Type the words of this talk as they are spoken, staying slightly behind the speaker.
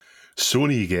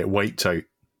Sony get wiped out.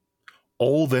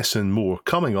 All this and more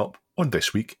coming up on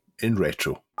This Week in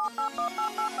Retro.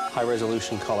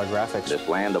 High-resolution color graphics. This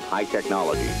land of high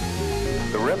technology.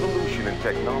 The revolution in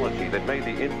technology that made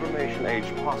the information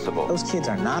age possible. Those kids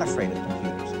are not afraid of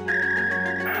computers.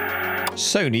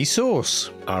 Sony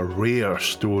Source. A rare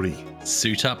story.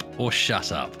 Suit up or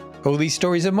shut up. All these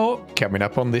stories and more coming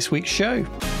up on this week's show.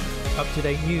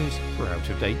 Up-to-date news for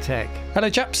out-of-date tech. Hello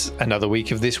chaps, another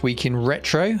week of This Week in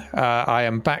Retro. I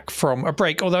am back from a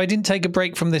break, although I didn't take a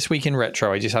break from This Week in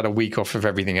Retro. I just had a week off of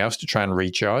everything else to try and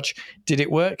recharge. Did it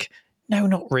work? No,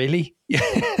 not really.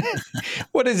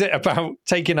 What is it about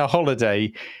taking a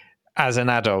holiday as an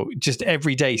adult? Just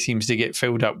every day seems to get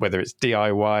filled up, whether it's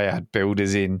DIY, I had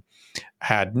builders in,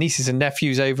 had nieces and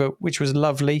nephews over, which was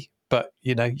lovely. But,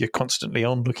 you know, you're constantly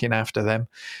on looking after them.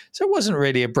 So it wasn't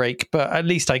really a break, but at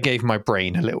least I gave my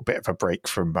brain a little bit of a break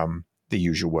from the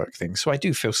usual work things. So I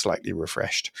do feel slightly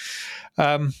refreshed.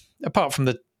 Apart from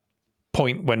the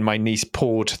point when my niece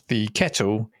poured the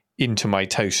kettle into my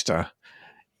toaster.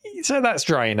 So that's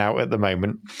drying out at the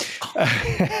moment.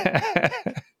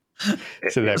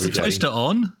 So there Was we the go. toaster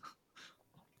on?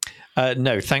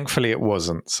 No, thankfully it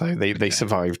wasn't. So they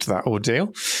survived that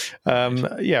ordeal.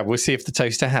 Yeah, we'll see if the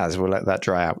toaster has. We'll let that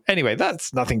dry out. Anyway,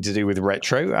 that's nothing to do with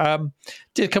retro.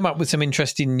 Did come up with some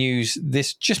interesting news.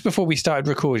 This just before we started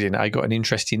recording, I got an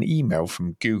interesting email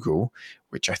from Google,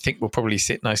 which I think will probably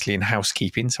sit nicely in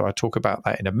housekeeping. So I'll talk about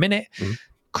that in a minute. Mm-hmm.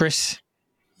 Chris,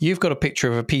 you've got a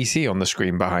picture of a PC on the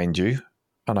screen behind you,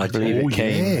 and I believe it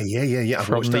came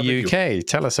from the UK.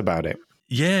 Tell us about it.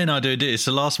 Yeah, no, I do. It's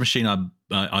the last machine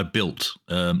I built,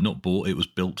 not bought. It was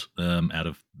built out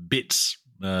of bits,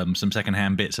 some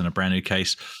secondhand bits, and a brand new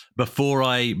case before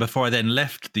I then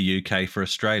left the UK for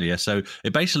Australia. So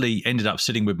it basically ended up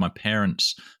sitting with my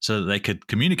parents so that they could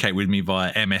communicate with me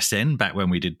via MSN back when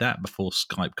we did that before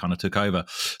Skype kind of took over.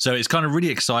 So it's kind of really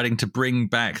exciting to bring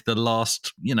back the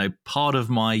last, part of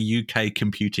my UK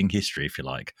computing history, if you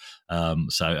like.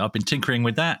 So I've been tinkering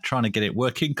with that, trying to get it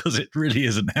working because it really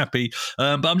isn't happy.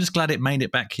 But I'm just glad it made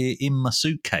it back here in my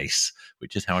suitcase,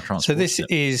 which is how I transport it. So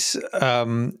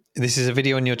this is a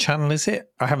video on your channel, is it?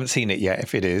 I haven't seen it yet,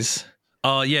 if it is.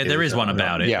 Oh, yeah, there is one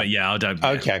about it. Yeah. But yeah, I don't.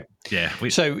 Okay. Yeah.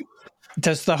 So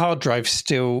does the hard drive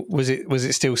still, was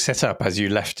it still set up as you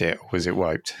left it, or was it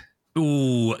wiped?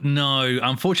 Oh, no,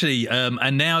 unfortunately.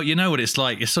 And now, you know what it's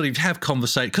like. You sort of have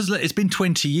conversation because it's been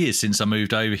 20 years since I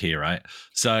moved over here, right?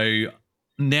 So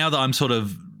now that I'm sort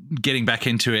of getting back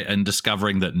into it and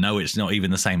discovering that, no, it's not even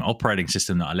the same operating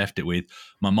system that I left it with,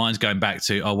 my mind's going back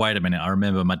to, oh, wait a minute. I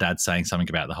remember my dad saying something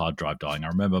about the hard drive dying. I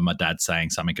remember my dad saying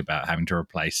something about having to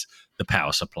replace the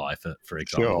power supply, for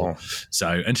example. Sure.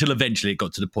 So until eventually it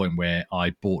got to the point where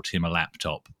I bought him a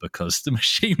laptop because the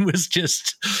machine was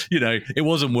just, it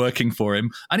wasn't working for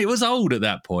him. And it was old at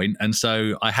that point. And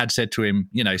so I had said to him,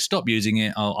 stop using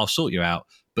it. I'll sort you out,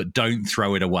 but don't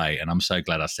throw it away. And I'm so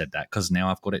glad I said that because now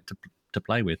I've got it to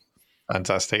play with.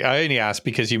 Fantastic. I only asked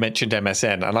because you mentioned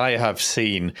MSN, and I have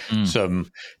seen some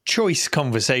choice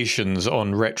conversations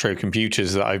on retro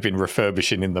computers that I've been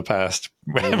refurbishing in the past.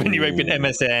 When you open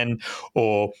MSN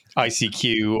or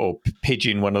ICQ or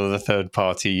Pigeon, one of the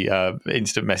third-party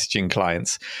instant messaging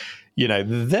clients,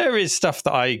 there is stuff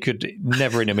that I could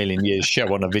never in a million years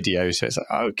show on a video. So it's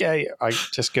like, okay, I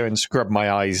just go and scrub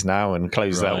my eyes now and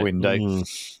close that window.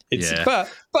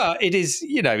 But it is,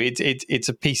 it's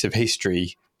a piece of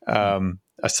history.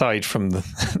 Aside from the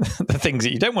things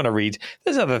that you don't want to read,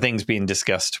 there's other things being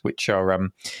discussed which are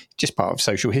just part of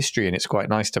social history, and it's quite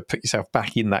nice to put yourself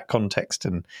back in that context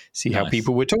and see how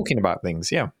people were talking about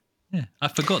things. Yeah, I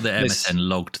forgot that MSN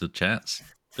logged the chats.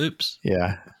 Oops.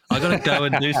 Yeah, I got to go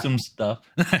and do some stuff.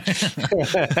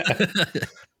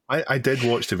 I did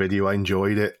watch the video. I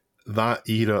enjoyed it. That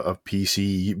era of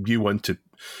PC, you want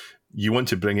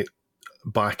to bring it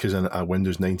back as a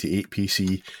Windows 98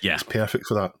 PC. Yeah, it's perfect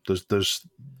for that.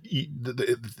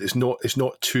 It's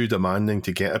not too demanding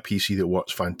to get a PC that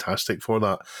works fantastic for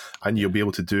that, and you'll be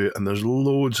able to do it. And there's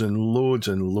loads and loads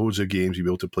and loads of games you'll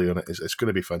be able to play on it. It's going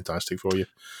to be fantastic for you.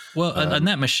 Well, and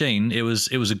that machine, it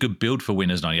was a good build for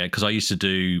Windows 98 because I used to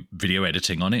do video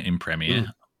editing on it in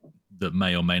Premiere. That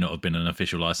may or may not have been an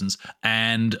official license,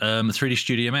 and 3D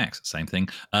Studio Max, same thing.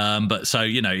 But so,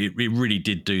 it really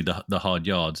did do the hard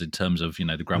yards in terms of,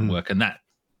 the grunt work, and that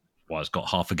it's got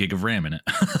half a gig of RAM in it.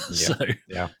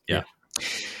 Yeah.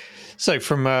 So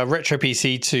from retro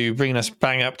PC to bringing us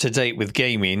bang up to date with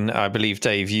gaming, I believe,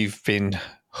 Dave, you've been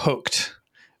hooked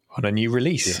on a new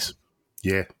release. Yes.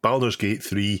 Yeah, Baldur's Gate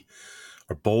 3,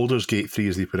 or Baldur's Gate 3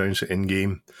 as they pronounce it in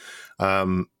game,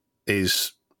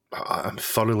 I'm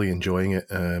thoroughly enjoying it.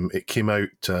 It came out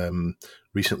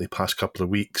recently, past couple of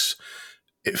weeks,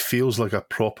 it feels like a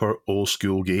proper old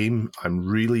school game. I'm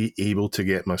really able to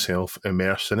get myself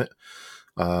immersed in it.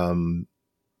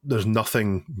 There's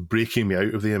nothing breaking me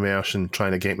out of the immersion,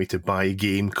 trying to get me to buy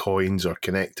game coins or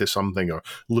connect to something or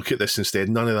look at this instead.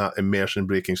 None of that immersion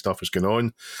breaking stuff is going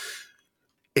on.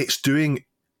 It's doing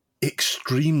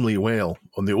extremely well.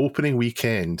 On the opening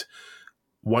weekend,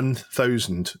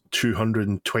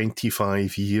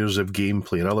 1,225 years of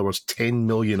gameplay. In other words, 10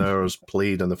 million hours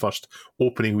played on the first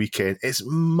opening weekend. It's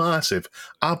massive,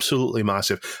 absolutely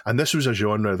massive. And this was a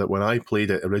genre that when I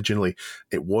played it originally,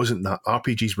 it wasn't that.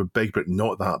 RPGs were big, but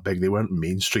not that big. They weren't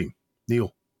mainstream.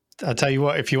 Neil? I'll tell you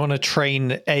what, if you want to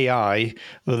train AI,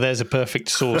 well, there's a perfect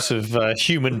source of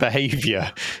human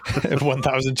behavior.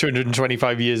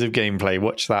 1,225 years of gameplay.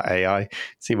 Watch that AI.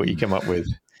 See what you come up with.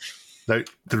 Now,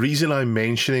 the reason I'm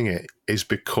mentioning it is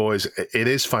because it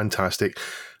is fantastic,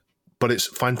 but it's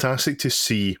fantastic to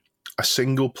see a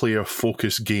single-player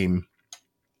focused game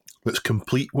that's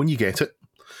complete when you get it.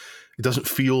 It doesn't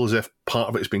feel as if part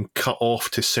of it's been cut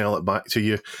off to sell it back to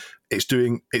you.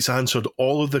 It's answered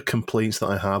all of the complaints that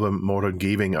I have in modern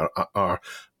gaming are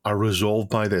resolved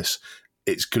by this.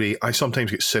 It's great. I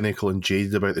sometimes get cynical and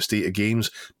jaded about the state of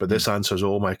games, but this answers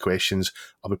all my questions.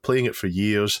 I've been playing it for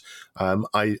years.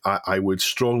 I would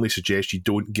strongly suggest you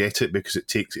don't get it because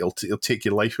it'll take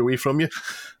your life away from you.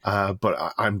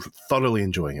 But I'm thoroughly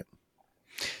enjoying it.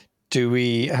 Do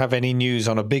we have any news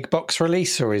on a big box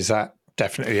release, or is that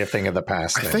definitely a thing of the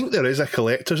past? I think there is a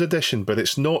collector's edition, but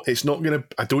it's not going to.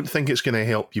 I don't think it's going to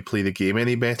help you play the game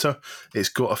any better. It's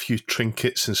got a few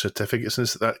trinkets and certificates and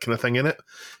that kind of thing in it.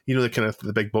 You know, the kind of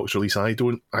the big box release. I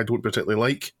don't particularly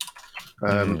like.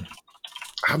 I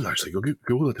haven't actually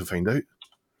Googled it to find out.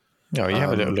 Oh, you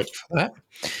have a little look for that.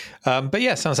 But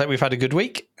yeah, sounds like we've had a good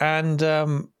week, and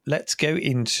let's go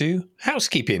into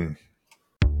housekeeping.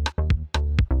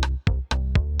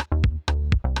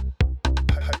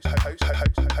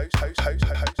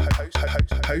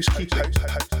 Housekeeping.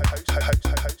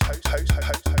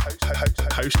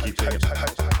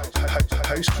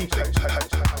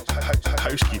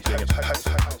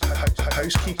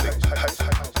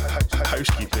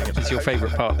 It's your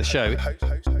favourite part of the show.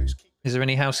 Is there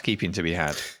any housekeeping to be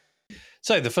had?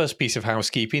 So the first piece of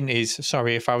housekeeping is,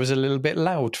 sorry if I was a little bit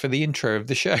loud for the intro of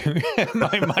the show.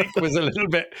 My mic was a little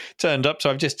bit turned up, so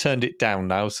I've just turned it down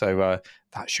now. So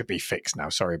that should be fixed now.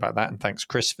 Sorry about that. And thanks,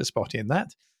 Chris, for spotting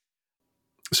that.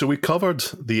 So we covered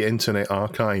the Internet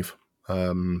Archive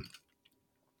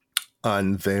and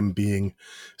them being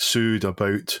sued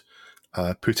about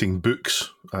putting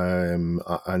books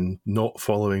and not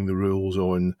following the rules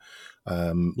on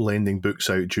lending books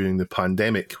out during the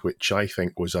pandemic, which I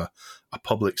think was a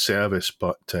public service,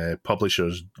 but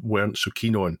publishers weren't so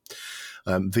keen on.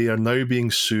 They are now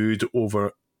being sued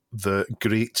over the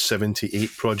Great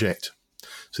 78 project.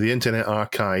 So the Internet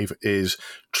Archive is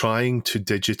trying to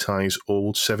digitize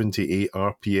old 78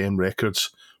 RPM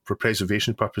records for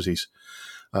preservation purposes.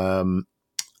 However,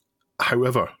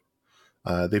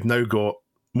 they've now got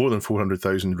more than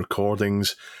 400,000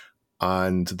 recordings,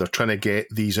 and they're trying to get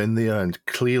these in there, and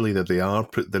clearly that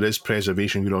there is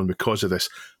preservation going on because of this.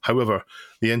 However,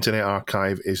 the Internet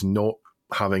Archive is not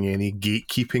having any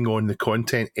gatekeeping on the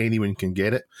content. Anyone can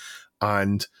get it,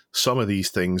 and some of these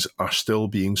things are still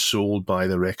being sold by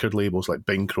the record labels like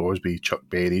Bing Crosby, Chuck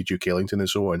Berry, Duke Ellington, and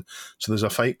so on. So there's a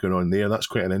fight going on there. That's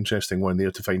quite an interesting one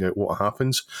there to find out what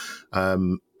happens.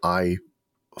 I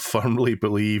firmly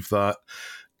believe that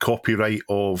copyright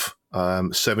of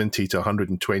 70 to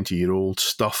 120-year-old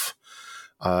stuff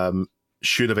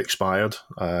should have expired.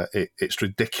 It's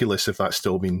ridiculous if that's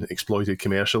still been exploited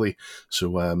commercially.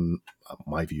 So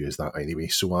my view is that anyway.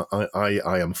 So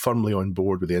I am firmly on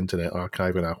board with the Internet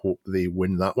Archive, and I hope they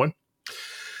win that one.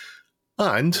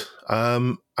 And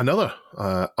another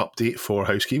update for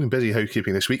housekeeping, busy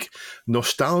housekeeping this week.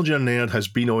 Nostalgia Nerd has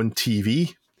been on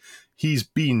TV. He's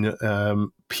been,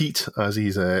 Pete, as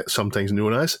he's sometimes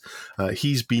known as,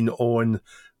 he's been on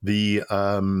the,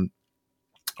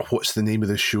 what's the name of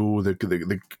the show?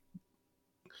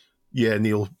 Yeah,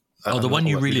 Neil. The one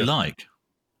you really like.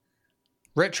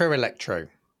 Retro Electro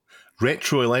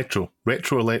Workshop,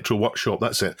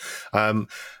 that's it.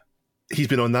 He's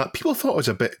been on that. People thought I was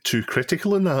a bit too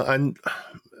critical in that, and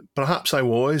perhaps I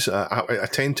was. I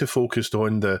tend to focus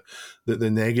on the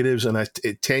negatives, and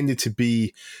it tended to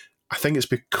be, I think it's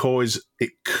because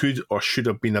it could or should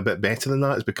have been a bit better than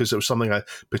that. It's because it was something I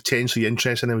potentially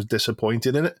interested in. I was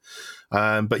disappointed in it.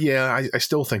 But yeah, I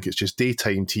still think it's just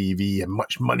daytime TV and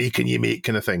much money can you make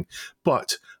kind of thing.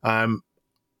 But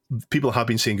people have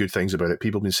been saying good things about it.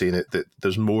 People have been saying that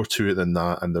there's more to it than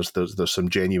that, and there's some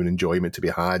genuine enjoyment to be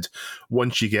had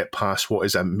once you get past what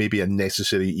is maybe a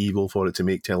necessary evil for it to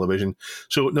make television.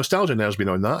 So Nostalgia Nerd's been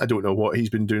on that. I don't know what he's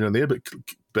been doing on there, but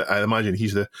I imagine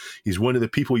he's one of the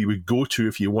people you would go to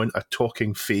if you want a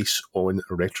talking face on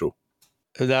retro.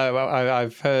 No,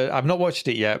 I've not watched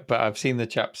it yet, but I've seen the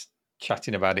chaps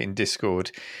chatting about it in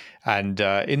Discord. And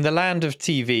in the land of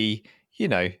TV,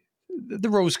 the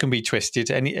rules can be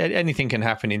twisted. Anything can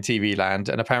happen in TV land.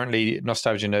 And apparently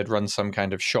Nostalgia Nerd runs some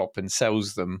kind of shop and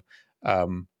sells them a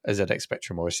ZX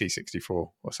Spectrum or a C64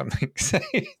 or something. So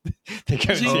they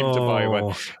don't seem to buy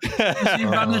one. Does he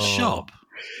run a shop?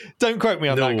 Don't quote me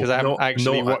on that because I haven't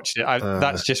actually watched it.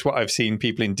 that's just what I've seen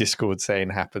people in Discord saying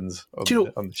happens on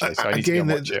the show. So I need to go and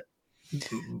watch it.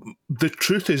 The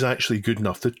truth is actually good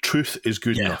enough. The truth is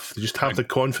good enough. They just have the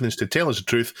confidence to tell us the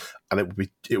truth, and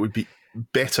it would be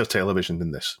better television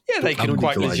than this. Yeah, they can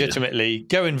quite legitimately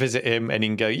go and visit him and he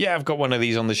can go, yeah, I've got one of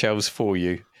these on the shelves for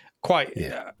you. I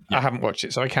haven't watched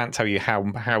it, so I can't tell you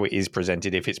how it is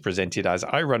presented, if it's presented as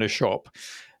I run a shop.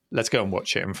 Let's go and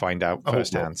watch it and find out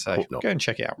firsthand. So go and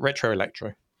check it out. Retro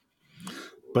Electro.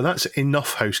 But that's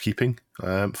enough housekeeping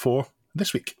for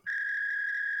this week.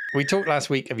 We talked last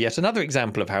week of yet another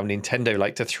example of how Nintendo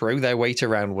like to throw their weight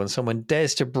around when someone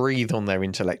dares to breathe on their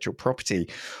intellectual property,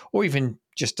 or even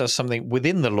just does something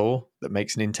within the law that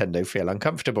makes Nintendo feel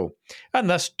uncomfortable. And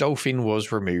thus, Dolphin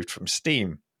was removed from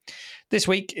Steam. This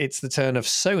week, it's the turn of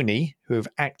Sony, who have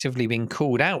actively been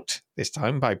called out, this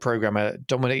time by programmer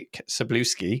Dominik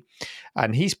Sabluski.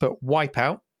 And he's put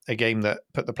Wipeout, a game that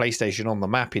put the PlayStation on the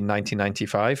map in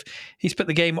 1995. He's put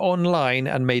the game online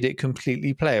and made it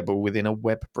completely playable within a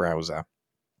web browser.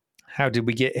 How did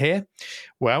we get here?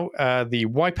 Well, the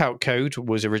Wipeout code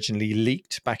was originally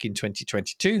leaked back in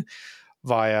 2022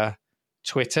 via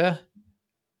Twitter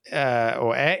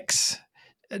or X.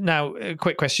 Now, a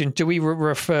quick question. Do we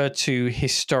refer to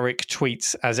historic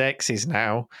tweets as X's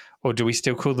now, or do we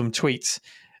still call them tweets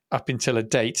up until a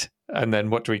date? And then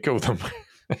what do we call them?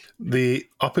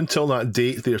 Up until that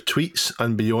date, they're tweets,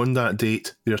 and beyond that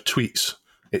date, they're tweets.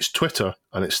 It's Twitter,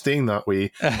 and it's staying that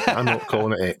way. I'm not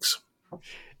calling it X.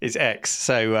 It's X.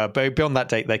 So beyond that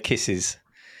date, they're kisses.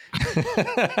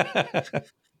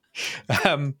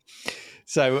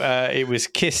 So it was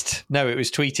kissed. No, it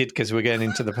was tweeted, because we're going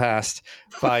into the past,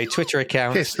 by Twitter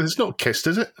account. Kissed. It's not kissed,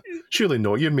 is it? Surely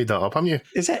not. You made that up, haven't you?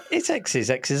 It's X's.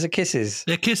 X's are kisses.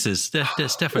 They're kisses. They're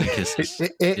definitely kisses.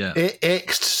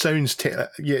 X'd sounds...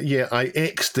 I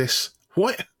X'd this.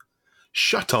 What?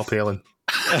 Shut up, Ellen.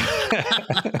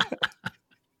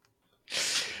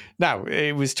 Now,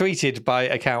 it was tweeted by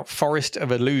account Forest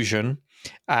of Illusion,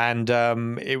 and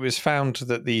it was found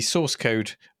that the source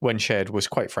code, when shared, was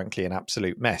quite frankly an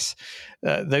absolute mess.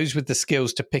 Those with the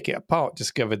skills to pick it apart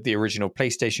discovered the original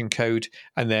PlayStation code,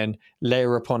 and then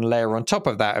layer upon layer on top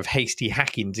of that of hasty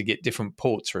hacking to get different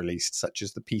ports released, such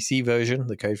as the PC version.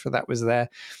 The code for that was there.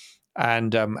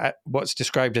 And what's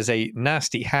described as a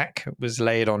nasty hack was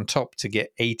layered on top to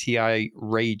get ATI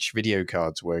Rage video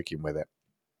cards working with it.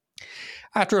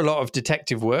 After a lot of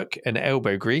detective work and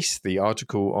elbow grease, the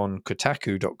article on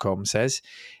Kotaku.com says,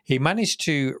 he managed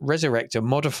to resurrect a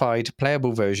modified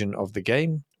playable version of the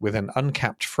game with an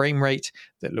uncapped frame rate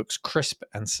that looks crisp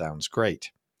and sounds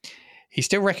great. He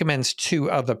still recommends 2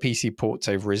 other PC ports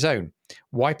over his own,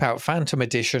 Wipeout Phantom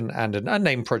Edition and an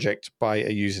unnamed project by a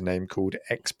username called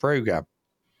XProga.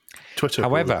 Twitter.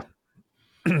 However,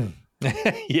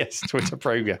 yes, Twitter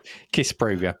Proga, Kiss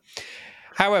Proga.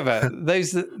 However,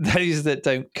 those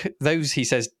he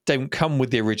says don't come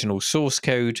with the original source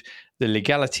code, the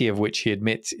legality of which he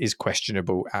admits is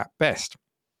questionable at best.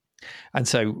 And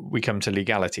so we come to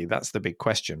legality. That's the big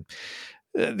question.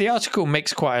 The article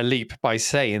makes quite a leap by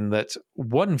saying that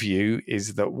one view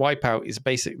is that Wipeout is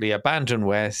basically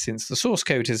abandonware since the source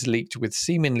code has leaked with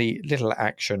seemingly little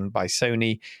action by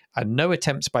Sony and no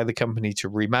attempts by the company to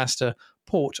remaster,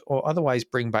 port, or otherwise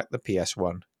bring back the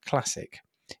PS1 classic.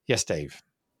 Yes, Dave.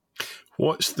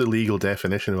 What's the legal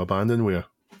definition of abandonware?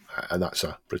 And that's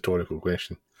a rhetorical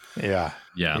question. Yeah.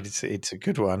 It's a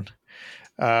good one.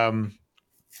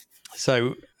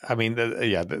 So, I mean,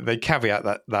 they caveat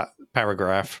that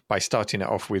paragraph by starting it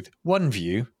off with one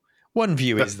view. One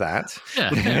view is that.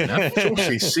 Yeah,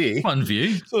 Sources say. One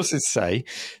view. Sources say.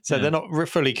 So they're not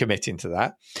fully committing to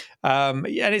that. And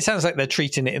it sounds like they're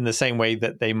treating it in the same way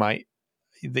that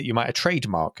you might a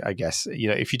trademark, I guess.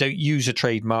 If you don't use a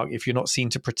trademark, if you're not seen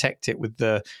to protect it with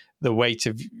the weight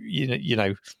of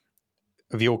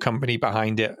of your company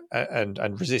behind it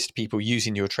and resist people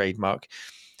using your trademark,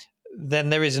 then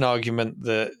there is an argument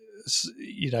that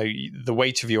the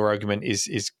weight of your argument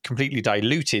is completely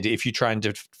diluted if you try and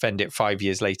defend it 5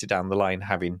 years later down the line,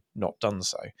 having not done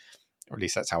so. Or at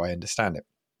least that's how I understand it.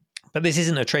 But this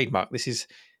isn't a trademark. This is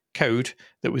code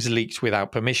that was leaked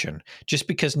without permission. Just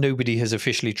because nobody has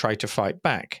officially tried to fight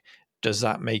back, does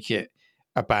that make it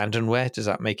abandonware? Does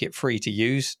that make it free to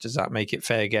use? Does that make it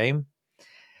fair game?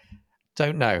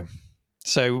 Don't know.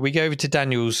 So we go over to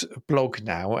Daniel's blog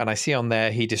now, and I see on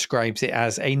there he describes it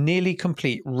as a nearly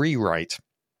complete rewrite.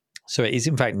 So it is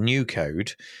in fact new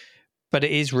code, but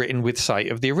it is written with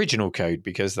sight of the original code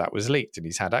because that was leaked and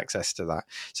he's had access to that.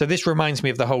 So this reminds me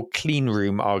of the whole clean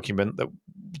room argument that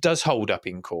does hold up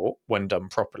in court when done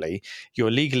properly.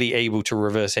 You're legally able to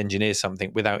reverse engineer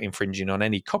something without infringing on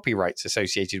any copyrights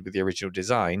associated with the original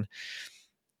design.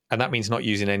 And that means not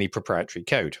using any proprietary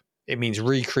code. It means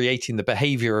recreating the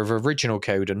behavior of original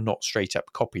code and not straight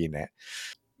up copying it.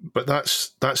 But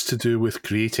that's to do with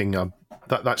creating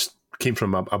that's came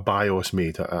from a BIOS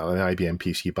made, an IBM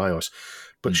PC BIOS.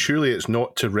 But surely it's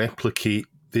not to replicate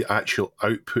the actual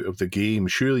output of the game.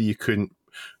 Surely you couldn't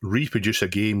reproduce a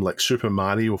game like Super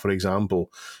Mario, for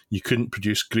example. You couldn't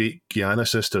produce Great Giana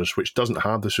Sisters, which doesn't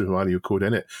have the Super Mario code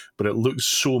in it, but it looks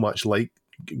so much like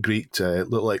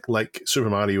like Super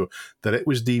Mario that it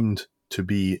was deemed to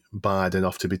be bad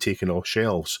enough to be taken off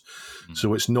shelves.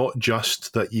 So it's not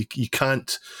just that you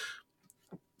can't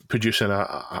produce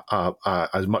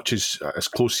as much as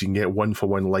close as you can get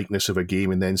one-for-one likeness of a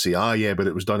game and then say, yeah, but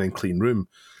it was done in clean room.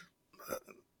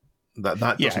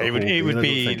 It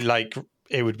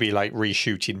would be like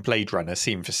reshooting Blade Runner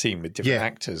scene for scene with different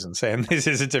actors and saying this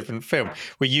is a different film.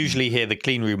 We usually hear the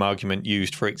clean room argument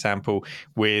used, for example,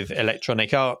 with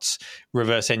Electronic Arts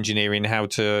reverse engineering how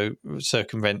to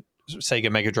circumvent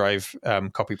Sega Mega Drive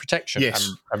copy protection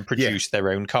and produce their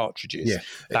own cartridges. Yeah,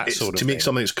 that sort of to thing. make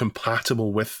something that's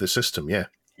compatible with the system.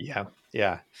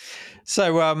 Yeah.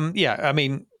 So I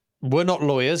mean, we're not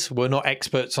lawyers, we're not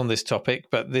experts on this topic,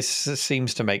 but this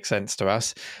seems to make sense to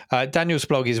us. Daniel's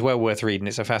blog is well worth reading.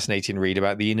 It's a fascinating read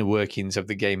about the inner workings of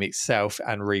the game itself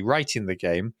and rewriting the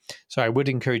game. So I would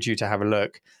encourage you to have a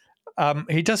look.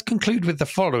 He does conclude with the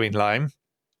following line: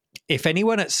 if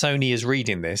anyone at Sony is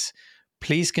reading this,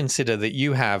 please consider that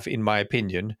you have, in my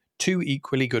opinion, two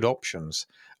equally good options.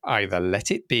 Either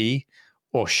let it be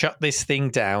or shut this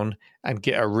thing down and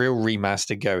get a real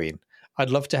remaster going. I'd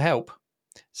love to help.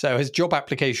 So as job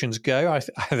applications go, I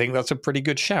think that's a pretty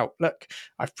good shout. Look,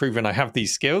 I've proven I have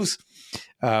these skills.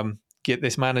 Get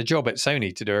this man a job at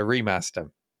Sony to do a remaster.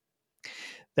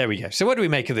 There we go. So what do we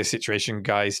make of this situation,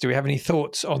 guys? Do we have any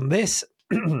thoughts on this,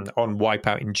 on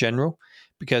Wipeout in general?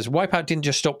 Because Wipeout didn't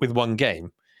just stop with one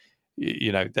game.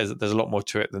 There's a lot more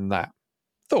to it than that.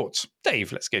 Thoughts?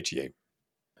 Dave, let's go to you.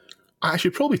 I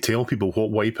should probably tell people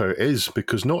what Wipeout is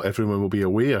because not everyone will be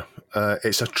aware.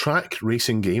 It's a track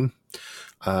racing game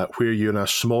where you're in a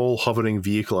small hovering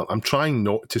vehicle. I'm trying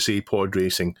not to say pod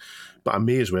racing, but I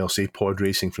may as well say pod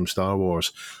racing from Star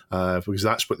Wars because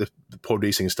that's what the pod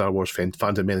racing in Star Wars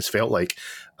Phantom Menace felt like.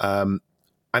 But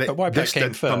Wipeout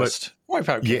came first.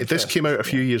 This came out a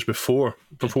few years before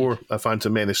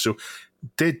Phantom Menace. So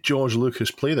did George Lucas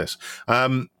play this?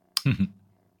 And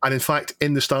in fact,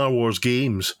 in the Star Wars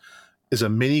games is a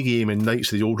mini game in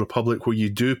Knights of the Old Republic where you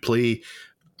do play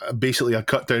basically a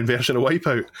cut down version of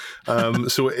Wipeout.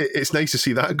 So it's nice to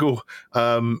see that go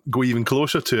even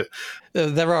closer to it.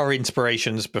 There are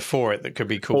inspirations before it that could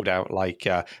be called out, like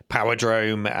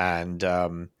Powerdrome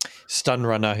and Stun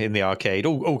Runner in the arcade,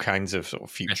 all kinds of sort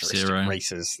of futuristic F-Zero.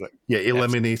 races.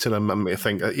 Eliminator, I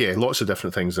think, lots of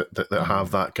different things that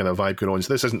have that kind of vibe going on.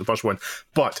 So this isn't the first one,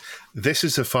 but this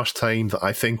is the first time that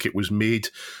I think it was made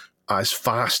as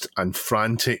fast and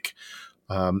frantic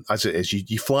as it is.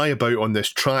 You fly about on this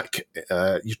track,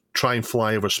 you try and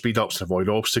fly over speed ups to avoid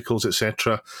obstacles,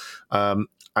 etc. And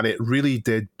it really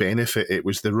did benefit. It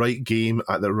was the right game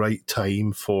at the right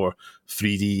time for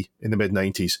 3D in the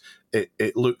mid-90s.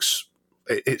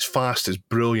 It's fast, it's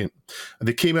brilliant. And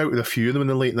they came out with a few of them in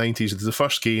the late 90s. There's the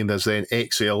first game, there's then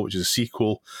XL, which is a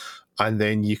sequel, and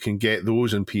then you can get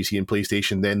those on PC and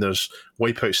PlayStation. Then there's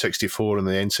Wipeout 64 and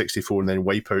the N64, and then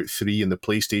Wipeout 3 and the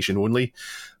PlayStation only.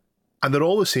 And they're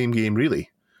all the same game, really.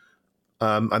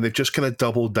 And they've just kind of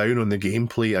doubled down on the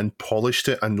gameplay and polished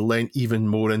it and lent even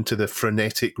more into the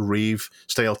frenetic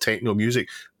rave-style techno music.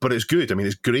 But it's good. I mean,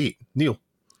 it's great. Neil?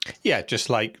 Yeah,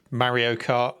 just like Mario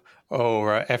Kart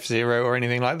or F-Zero or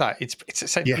anything like that. It's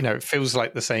it feels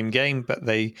like the same game, but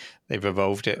they've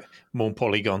evolved it. More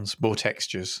polygons, more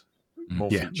textures. More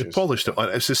features. They polished it.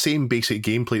 It's the same basic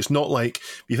gameplay. It's not like,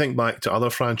 you think back to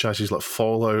other franchises like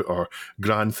Fallout or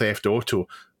Grand Theft Auto,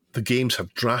 the games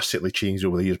have drastically changed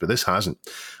over the years, but this hasn't.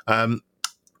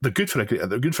 they're good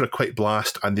for a quick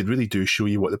blast, and they really do show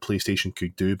you what the PlayStation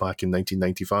could do back in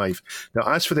 1995.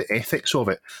 Now, as for the ethics of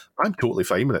it, I'm totally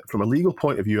fine with it. From a legal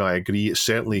point of view, I agree. It's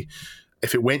certainly,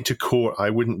 if it went to court, I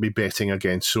wouldn't be betting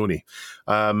against Sony.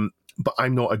 But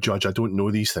I'm not a judge. I don't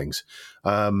know these things.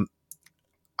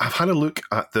 I've had a look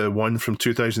at the one from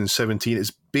 2017.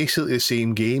 It's basically the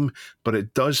same game, but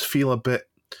it does feel a bit...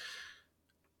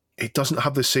 It doesn't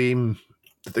have the same...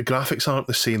 The graphics aren't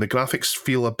the same. The graphics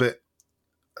feel a bit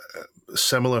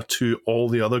similar to all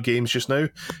the other games just now.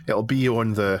 It'll be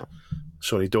on the...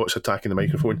 Sorry, Dot's attacking the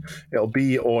microphone. It'll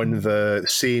be on the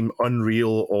same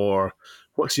Unreal or...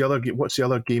 What's the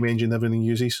other game engine everything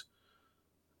uses?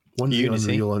 One's Unity.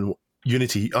 The Unreal and...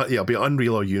 Unity, it'll be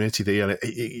Unreal or Unity there, and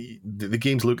the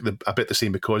games look a bit the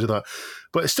same because of that.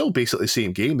 But it's still basically the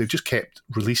same game. They've just kept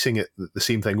releasing it the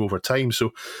same thing over time. So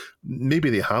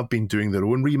maybe they have been doing their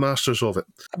own remasters of it.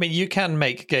 I mean, you can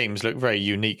make games look very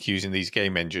unique using these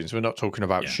game engines. We're not talking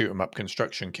about shoot 'em up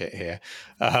construction kit here,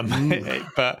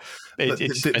 but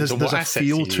it depends on what assets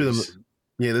feel you to use. them.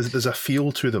 Yeah, there's a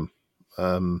feel to them.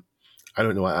 I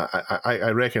don't know.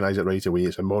 I recognise it right away.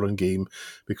 It's a modern game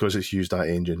because it's used that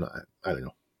engine. I don't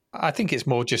know. I think it's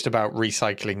more just about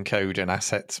recycling code and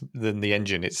assets than the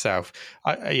engine itself.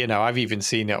 I've even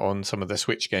seen it on some of the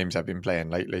Switch games I've been playing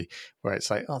lately, where it's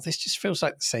like, oh, this just feels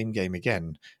like the same game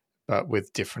again, but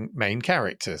with different main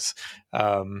characters.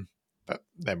 But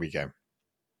there we go.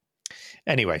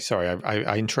 Anyway, sorry,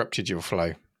 I interrupted your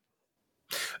flow.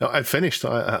 No, I finished.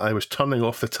 I was turning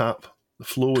off the tap. The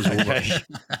flow is over. Okay.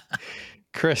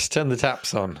 Chris, turn the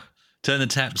taps on. Turn the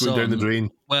taps Going on. down the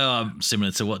drain. Well,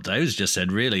 similar to what Dave's just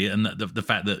said, really, and the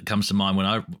fact that comes to mind when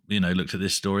I, looked at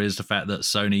this story is the fact that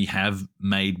Sony have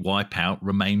made Wipeout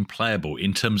remain playable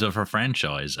in terms of a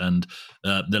franchise, and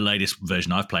the latest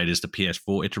version I've played is the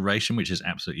PS4 iteration, which is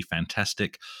absolutely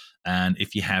fantastic. And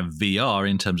if you have VR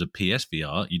in terms of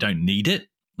PSVR, you don't need it,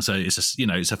 so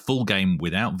it's a full game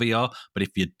without VR. But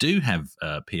if you do have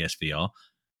PSVR,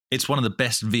 it's one of the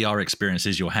best VR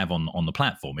experiences you'll have on the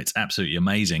platform. It's absolutely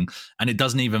amazing. And it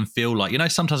doesn't even feel like,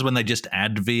 sometimes when they just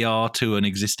add VR to an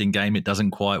existing game, it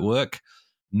doesn't quite work.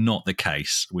 Not the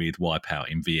case with Wipeout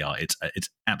in VR. It's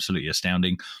absolutely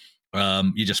astounding.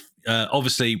 You just,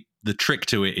 obviously, the trick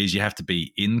to it is you have to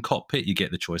be in cockpit. You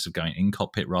get the choice of going in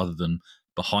cockpit rather than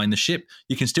behind the ship.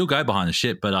 You can still go behind the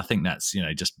ship, but I think that's,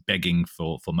 just begging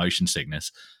for motion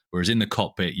sickness. Whereas in the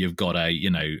cockpit, you've got a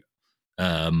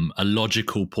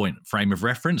logical frame of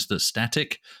reference that's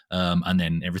static, and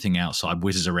then everything outside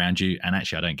whizzes around you. And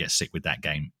actually, I don't get sick with that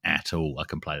game at all. I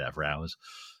can play that for hours,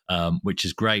 which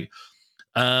is great.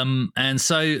 And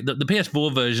so the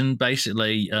PS4 version,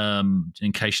 basically,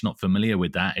 in case you're not familiar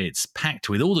with that, it's packed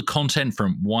with all the content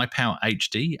from Wipeout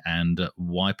HD and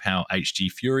Wipeout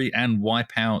HD Fury and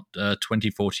Wipeout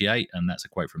 2048, and that's a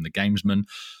quote from the Gamesman.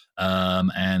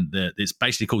 And it's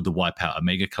basically called the Wipeout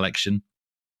Omega Collection.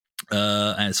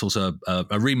 And it's also a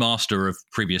remaster of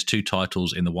previous two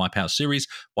titles in the Wipeout series,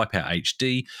 Wipeout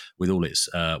HD with all its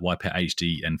Wipeout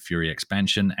HD and Fury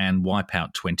expansion, and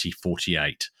Wipeout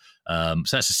 2048. So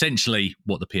that's essentially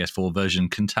what the PS4 version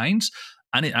contains,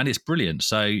 and it's brilliant.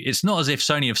 So it's not as if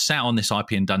Sony have sat on this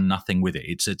IP and done nothing with it.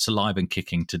 It's alive and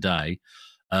kicking today.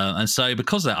 And so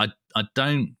because of that, I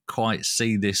don't quite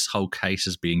see this whole case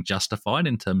as being justified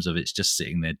in terms of it's just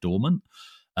sitting there dormant.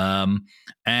 And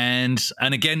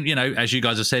again, as you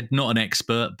guys have said, not an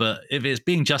expert, but if it's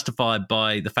being justified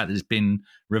by the fact that it's been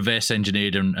reverse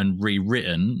engineered and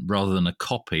rewritten rather than a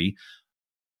copy,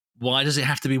 why does it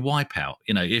have to be Wipeout?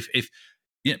 If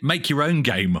make your own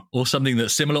game or something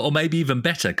that's similar or maybe even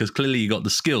better, because clearly you got the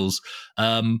skills.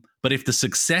 But if the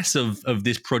success of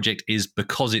this project is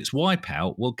because it's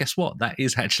Wipeout, well, guess what? That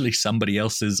is actually somebody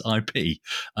else's IP,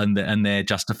 and they're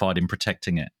justified in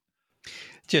protecting it.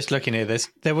 Just looking at this,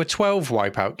 there were 12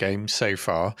 Wipeout games so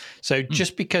far. So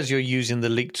just because you're using the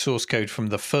leaked source code from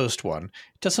the first one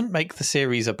doesn't make the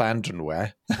series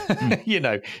abandonware.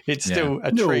 It's still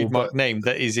a trademark name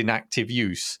that is in active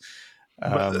use.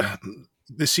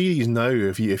 The series now,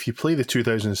 if you play the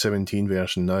 2017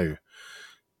 version now,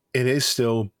 it is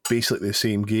still basically the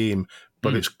same game,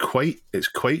 but it's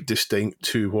quite distinct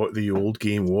to what the old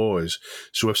game was.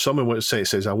 So if someone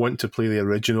says, I want to play the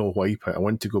original Wipeout, I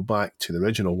want to go back to the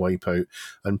original Wipeout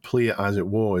and play it as it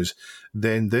was,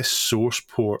 then this source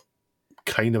port,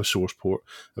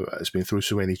 it's been through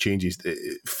so many changes,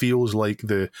 it feels like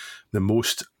the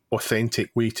most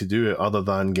authentic way to do it, other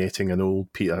than getting an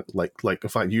old Peter, like in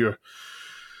fact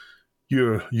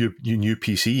your new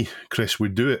PC, Chris,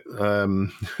 would do it.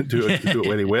 Do it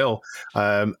very well.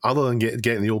 Other than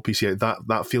getting the old PC out,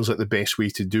 that feels like the best way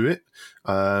to do it.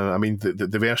 I mean,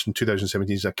 the version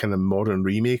 2017 is a kind of modern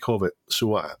remake of it,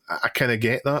 so I kind of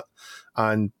get that.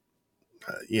 And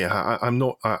I'm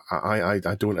not. I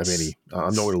don't have any.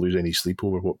 I'm not going to lose any sleep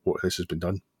over what this has been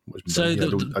done.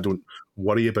 I don't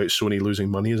worry about Sony losing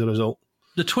money as a result.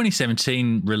 The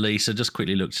 2017 release, I just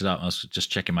quickly looked it up. I was just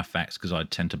checking my facts because I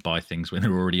tend to buy things when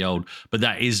they're already old. But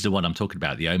that is the one I'm talking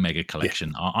about, the Omega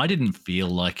Collection. Yeah. I didn't feel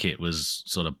like it was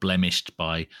sort of blemished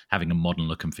by having a modern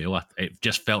look and feel. It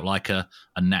just felt like a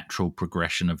natural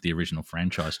progression of the original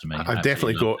franchise to me.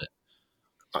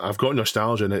 I've got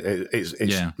nostalgia, and it's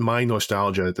my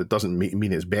nostalgia that doesn't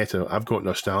mean it's better. I've got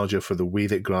nostalgia for the way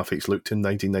that graphics looked in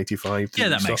 1995. Yeah,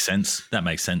 that makes sense. That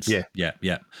makes sense. Yeah.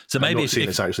 So maybe I'm not saying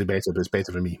it's actually better, but it's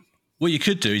better for me. What you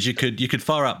could do is you could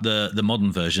fire up the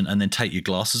modern version and then take your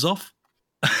glasses off.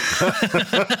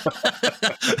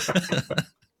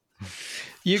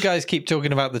 You guys keep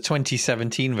talking about the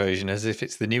 2017 version as if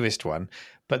it's the newest one,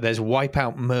 but there's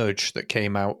Wipeout Merge that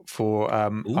came out for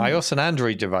iOS and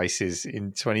Android devices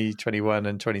in 2021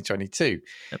 and 2022.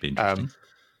 That'd be interesting.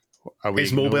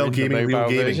 Is mobile gaming real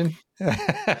gaming?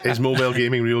 Is mobile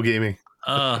gaming real gaming?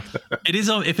 It is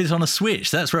if it's on a Switch.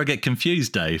 That's where I get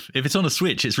confused, Dave. If it's on a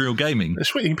Switch, it's real gaming.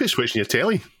 You can put a Switch in your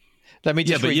telly. Let me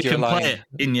just but you can play it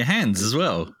in your hands as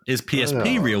well. Is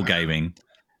PSP real gaming?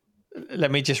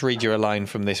 Let me just read you a line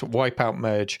from this Wipeout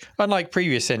Merge. Unlike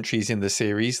previous entries in the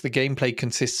series, the gameplay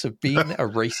consists of being a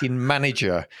racing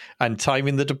manager and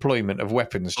timing the deployment of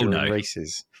weapons during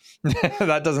races.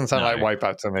 That doesn't sound like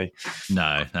Wipeout to me.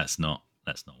 No, that's not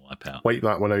Wipeout. Wipe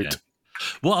that one out. Yeah.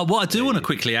 What I do want to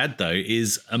quickly add, though,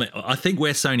 is I think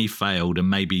where Sony failed, and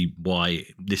maybe why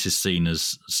this is seen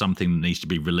as something that needs to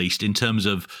be released in terms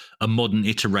of a modern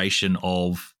iteration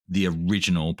of the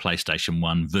original PlayStation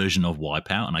 1 version of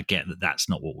Wipeout, and I get that that's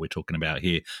not what we're talking about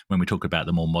here when we talk about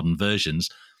the more modern versions.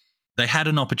 They had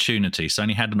an opportunity.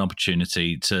 Sony had an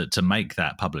opportunity to make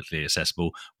that publicly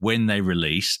accessible when they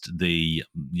released the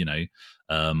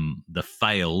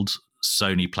failed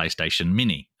Sony PlayStation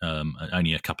Mini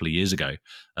only a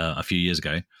few years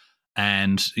ago.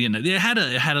 And they had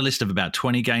a list of about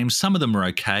 20 games. Some of them were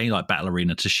okay, like Battle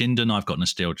Arena Toshinden. I've got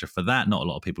nostalgia for that. Not a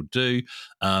lot of people do.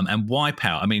 And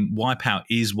Wipeout. I mean, Wipeout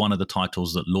is one of the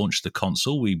titles that launched the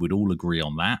console. We would all agree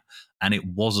on that. And it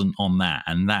wasn't on that,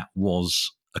 and that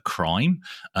was a crime.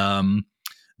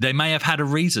 They may have had a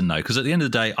reason, though, because at the end of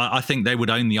the day, I think they would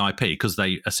own the IP because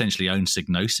they essentially own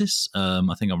Psygnosis.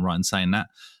 I think I'm right in saying that.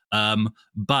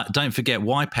 But don't forget,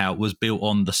 Wipeout was built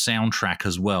on the soundtrack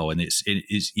as well, and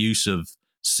its use of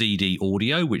CD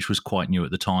audio, which was quite new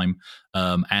at the time,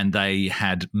 and they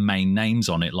had main names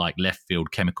on it like Left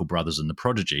Field, Chemical Brothers, and The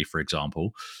Prodigy, for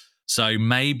example. So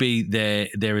maybe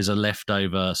there is a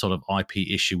leftover sort of IP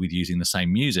issue with using the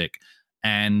same music.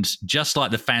 And just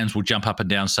like the fans will jump up and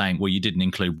down saying, well, you didn't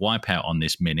include Wipeout on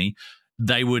this mini,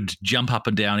 they would jump up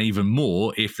and down even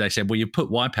more if they said, well, you put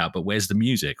Wipeout, but where's the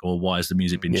music? Or why has the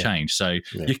music been changed? So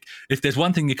if there's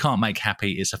one thing you can't make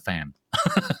happy, it's a fan.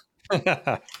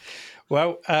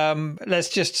 Well, let's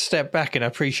just step back and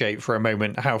appreciate for a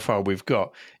moment how far we've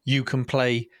got. You can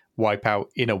play Wipeout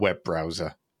in a web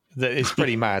browser. It's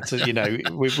pretty mad. So,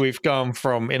 we've gone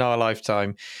from, in our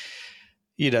lifetime,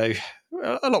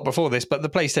 a lot before this, but the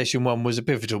PlayStation 1 was a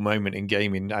pivotal moment in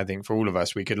gaming. I think for all of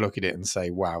us, we could look at it and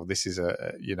say, wow, this is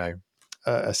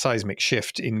a seismic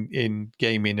shift in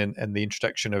gaming and the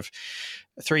introduction of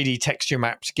 3D texture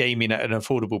mapped gaming at an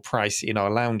affordable price in our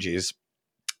lounges.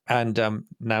 And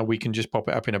now we can just pop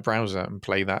it up in a browser and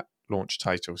play that launch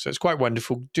title. So it's quite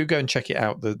wonderful. Do go and check it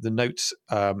out. The notes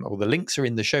or the links are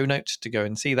in the show notes to go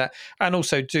and see that. And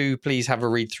also do please have a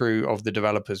read through of the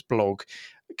developer's blog,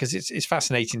 because it's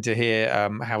fascinating to hear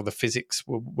how the physics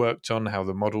were worked on, how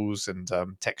the models and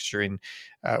texturing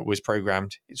was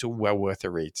programmed. It's all well worth a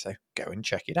read. So go and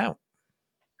check it out.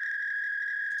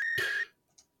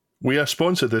 We are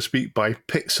sponsored this week by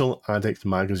Pixel Addict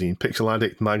Magazine. Pixel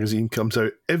Addict Magazine comes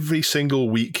out every single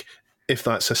week, if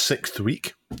that's a sixth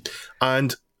week.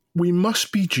 And we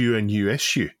must be due a new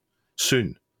issue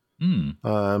soon. Need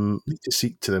to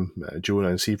seek to them, Jonah,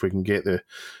 and see if we can get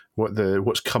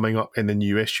what's coming up in the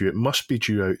new issue. It must be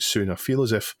due out soon. I feel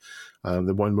as if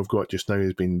the one we've got just now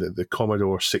has been the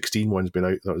Commodore 16 one's been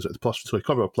out. That was the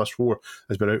Commodore Plus 4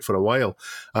 has been out for a while.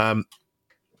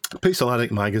 Pixel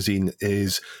Addict Magazine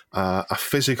is a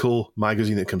physical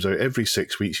magazine that comes out every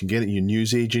 6 weeks. You can get it in your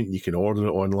newsagent. You can order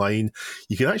it online.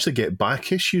 You can actually get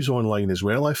back issues online as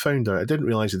well, I found out. I didn't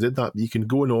realise they did that. You can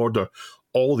go and order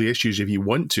all the issues if you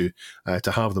want to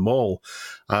have them all.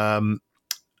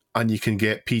 and you can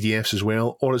get PDFs as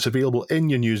well, or it's available in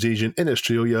your newsagent in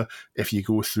Australia if you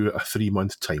go through a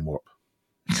 3-month time warp.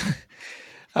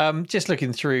 Just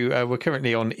looking through, we're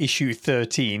currently on issue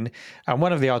 13, and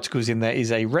one of the articles in there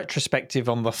is a retrospective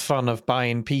on the fun of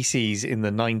buying PCs in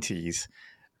the 90s.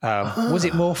 Was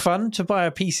it more fun to buy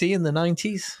a PC in the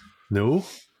 90s? No.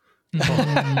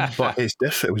 But it's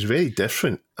different. It was very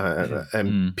different.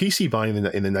 PC buying in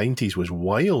the 90s was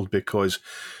wild because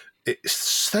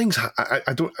it's things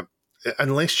I don't,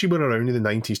 unless you were around in the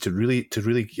 90s to really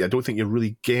I don't think you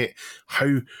really get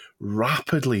how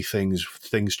rapidly things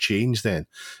change then.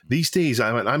 These days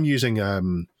I'm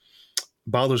using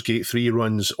Baldur's Gate 3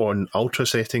 runs on ultra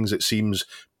settings. It seems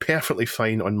perfectly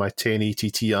fine on my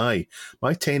 1080 Ti. My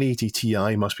 1080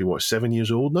 Ti must be 7 years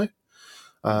old now.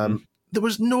 There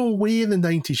was no way in the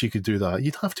 90s you could do that.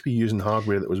 You'd have to be using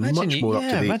hardware that was much more up to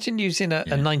date. Imagine using a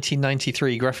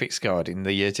 1993 graphics card in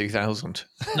the year 2000.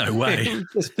 No way. It would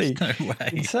just be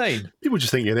insane. People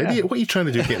just think you're an idiot. What are you trying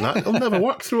to do getting that? It'll never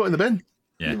work. Throw it in the bin.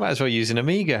 Yeah. You might as well use an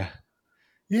Amiga.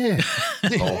 Yeah.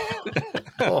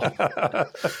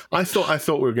 I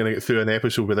thought we were going to get through an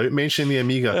episode without mentioning the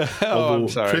Amiga.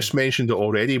 Although Chris mentioned it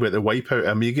already about the Wipeout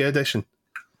Amiga edition.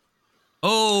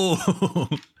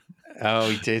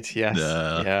 Oh, he did. Yes.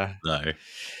 No.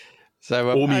 So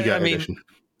Omega edition.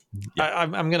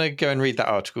 I'm going to go and read that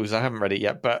article because I haven't read it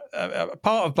yet. But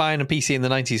part of buying a PC in the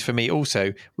 90s for me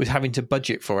also was having to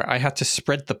budget for it. I had to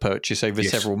spread the purchase over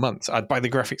several months. I'd buy the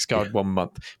graphics card 1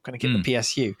 month. I'm going to get the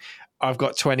PSU. I've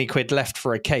got 20 quid left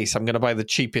for a case. I'm going to buy the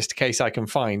cheapest case I can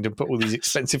find and put all these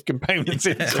expensive components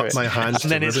into it. My hands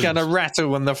and then it's going to rattle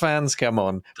when the fans come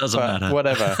on. Doesn't matter.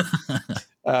 Whatever.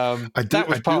 That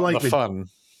was part of the fun.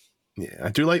 Yeah, I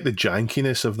do like the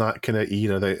jankiness of that kind of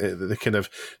era, the kind of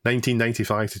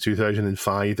 1995 to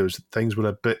 2005. Those things were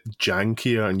a bit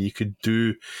jankier, and you could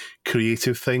do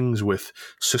creative things with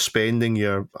suspending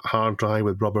your hard drive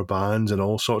with rubber bands and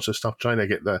all sorts of stuff, trying to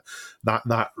get that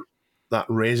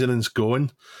resonance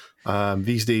going.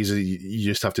 These days, you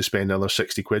just have to spend another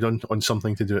 60 quid on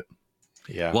something to do it.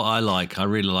 Yeah. What I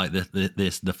really like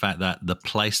the fact that the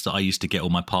place that I used to get all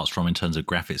my parts from in terms of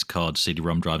graphics cards,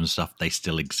 CD-ROM drives and stuff, they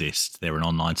still exist. They're an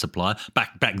online supplier.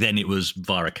 Back then it was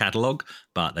via a catalogue,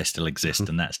 but they still exist,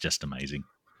 and that's just amazing.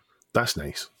 That's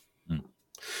nice.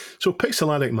 So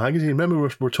Pixel Addict Magazine, remember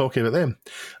we're talking about them.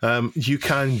 You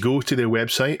can go to their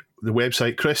website. The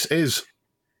website, Chris, is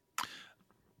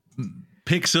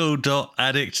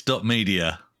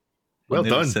pixel.addict.media. Well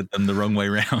done. Said them the wrong way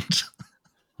round.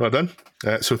 Well done.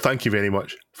 So thank you very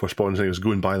much for sponsoring us.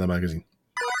 Go and buy the magazine.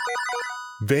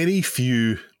 Very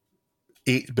few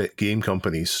 8-bit game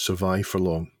companies survive for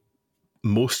long.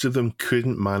 Most of them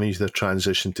couldn't manage their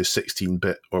transition to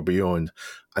 16-bit or beyond,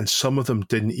 and some of them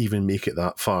didn't even make it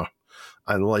that far.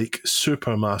 And like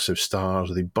supermassive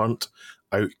stars, they burnt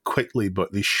out quickly,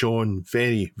 but they shone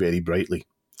very, very brightly.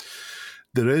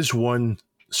 There is one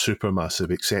supermassive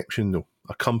exception, though.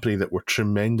 A company that were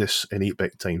tremendous in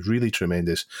 8-bit times, really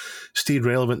tremendous, stayed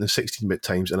relevant in 16-bit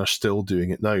times and are still doing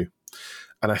it now.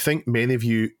 And I think many of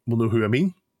you will know who I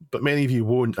mean, but many of you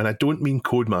won't. And I don't mean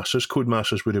Codemasters.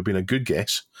 Codemasters would have been a good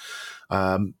guess.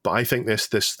 But I think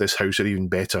this house are even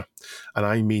better. And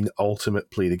I mean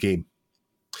Ultimate Play the Game.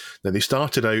 Now, they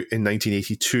started out in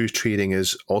 1982 trading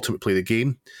as Ultimate Play the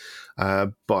Game,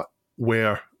 but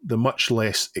were the much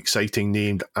less exciting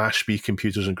named Ashby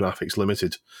Computers and Graphics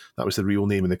Limited. That was the real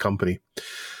name of the company.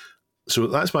 So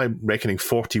that's my reckoning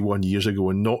 41 years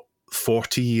ago, and not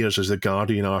 40 years as the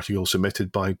Guardian article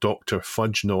submitted by Dr.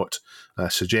 Fudgenot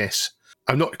suggests.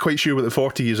 I'm not quite sure what the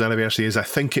 40 years anniversary is. I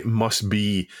think it must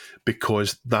be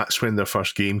because that's when their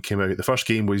first game came out. The first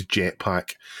game was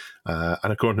Jetpack.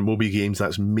 And according to Moby Games,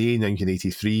 that's May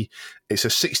 1983. It's a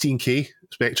 16K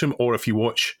Spectrum, or if you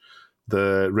watch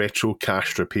the Retro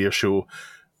Cached Repair Show,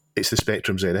 it's the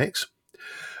Spectrum ZX.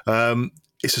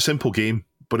 It's a simple game,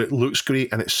 but it looks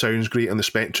great and it sounds great on the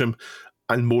Spectrum,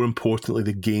 and more importantly,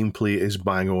 the gameplay is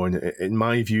bang on. In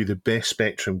my view, the best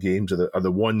Spectrum games are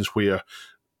the ones where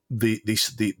they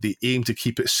aim to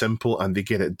keep it simple and they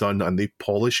get it done and they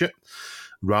polish it,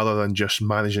 rather than just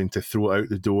managing to throw it out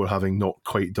the door having not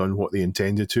quite done what they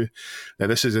intended to. Now,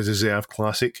 this is a deserved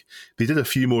classic. They did a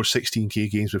few more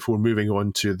 16K games before moving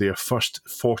on to their first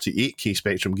 48K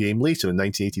Spectrum game later in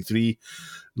 1983,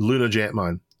 Lunar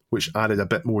Jetman, which added a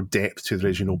bit more depth to the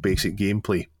original basic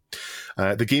gameplay.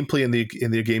 The gameplay in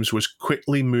their games was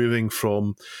quickly moving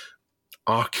from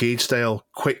arcade-style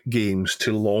quick games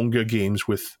to longer games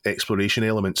with exploration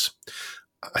elements.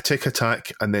 A Tick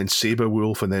Attack, and then Saber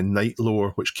Wolf, and then Night Lore,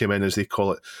 which came in as they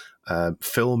call it,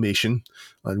 Filmation,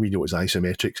 and we know it's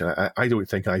isometric. I don't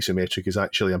think isometric is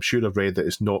actually, I'm sure I've read that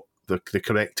it's not the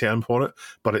correct term for it,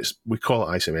 but we call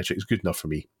it isometric. It's good enough for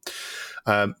me.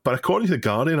 But according to the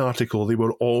Guardian article, they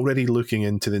were already looking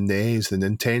into the NES, the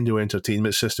Nintendo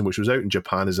Entertainment System, which was out in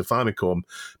Japan as a Famicom,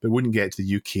 but wouldn't get to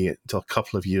the UK until a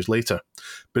couple of years later.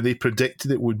 But they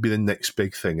predicted it would be the next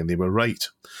big thing, and they were right.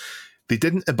 They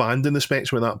didn't abandon the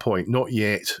Spectrum at that point, not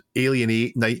yet. Alien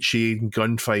 8, Nightshade,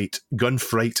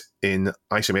 Gunfright in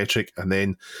isometric, and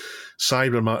then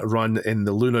Cyber Run in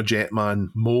the Lunar Jetman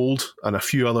mold, and a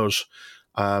few others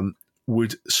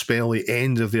would spell the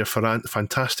end of their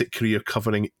fantastic career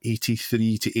covering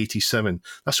 83 to 87.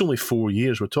 That's only 4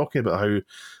 years. We're talking about how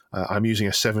I'm using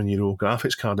a 7-year-old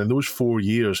graphics card. In those 4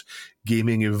 years,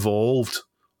 gaming evolved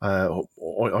on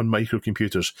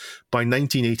microcomputers. By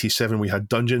 1987, we had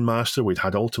Dungeon Master, we'd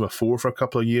had Ultima 4 for a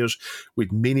couple of years,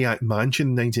 we'd Maniac Mansion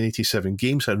in 1987.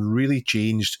 Games had really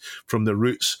changed from the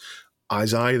roots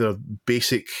as either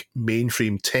basic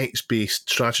mainframe text-based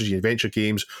strategy adventure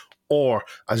games or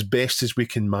as best as we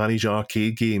can manage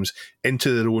arcade games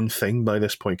into their own thing by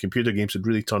this point. Computer games had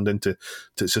really turned into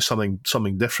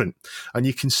something different. And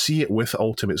you can see it with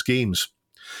Ultimate's games.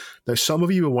 Now, some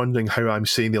of you are wondering how I'm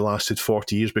saying they lasted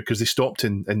 40 years, because they stopped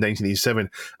in 1987.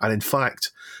 And in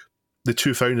fact, the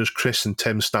two founders, Chris and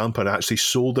Tim Stamper, actually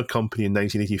sold their company in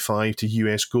 1985 to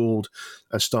US Gold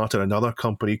and started another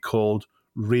company called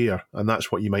Rare, and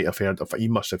that's what you might have heard of. You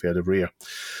must have heard of Rare.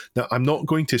 Now, I'm not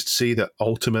going to say that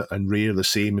Ultimate and Rare are the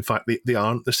same. In fact, they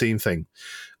aren't the same thing.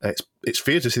 It's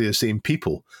fair to say they're the same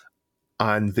people,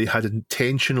 and they had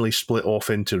intentionally split off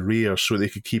into Rare so they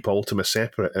could keep Ultimate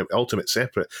separate.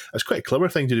 It's quite a clever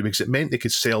thing to do, because it meant they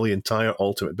could sell the entire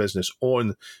Ultimate business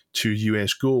on to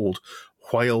US Gold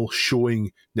while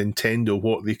showing Nintendo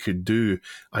what they could do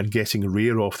and getting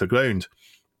Rare off the ground.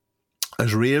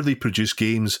 As Rare, they produced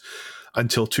games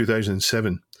until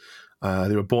 2007.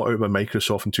 They were bought out by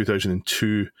Microsoft in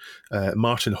 2002.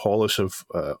 Martin Hollis of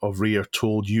Rare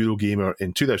told Eurogamer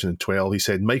in 2012, he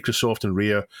said, Microsoft and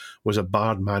Rare was a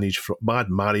bad marriage from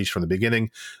the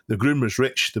beginning. The groom was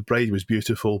rich, the bride was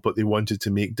beautiful, but they wanted to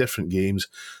make different games,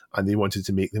 and they wanted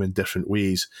to make them in different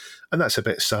ways. And that's a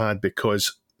bit sad,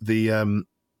 because that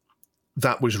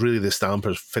was really the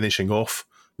Stampers finishing off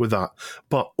with that.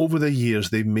 But over the years,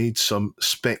 they've made some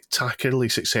spectacularly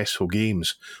successful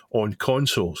games on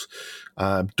consoles.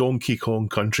 Donkey Kong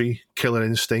Country, Killer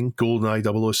Instinct,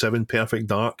 GoldenEye 007, Perfect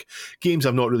Dark. Games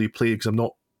I've not really played because I've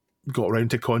not got around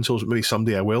to consoles, but maybe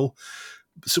someday I will.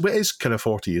 So it is kind of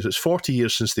 40 years. It's 40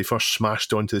 years since they first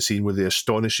smashed onto the scene with the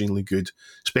astonishingly good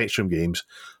Spectrum games.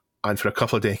 And for a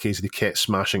couple of decades, they kept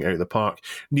smashing out of the park.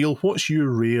 Neil, what's your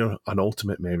Rare and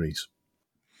Ultimate memories?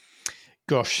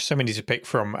 Gosh, so many to pick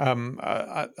from.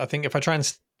 I think if I try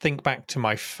and think back to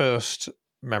my first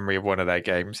memory of one of their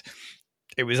games,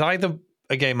 it was either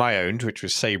a game I owned, which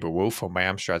was Sabre Wolf on my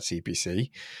Amstrad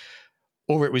CPC,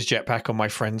 or it was Jetpack on my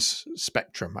friend's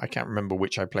Spectrum. I can't remember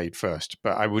which I played first,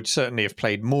 but I would certainly have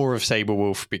played more of Sabre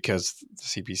Wolf because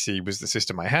the CPC was the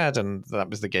system I had, and that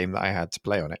was the game that I had to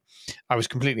play on it. I was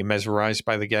completely mesmerized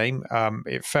by the game.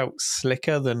 It felt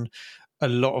slicker than a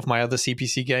lot of my other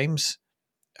CPC games.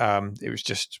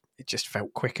 It just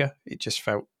felt quicker. It just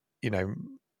felt,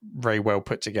 very well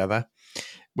put together,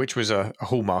 which was a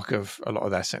hallmark of a lot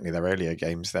of certainly their earlier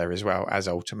games there as well as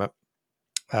Ultimate.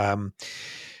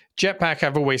 Jetpack,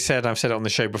 I've said it on the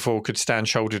show before, could stand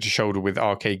shoulder to shoulder with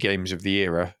arcade games of the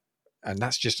era. And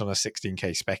that's just on a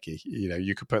 16K Specky.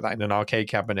 You could put that in an arcade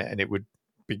cabinet and it would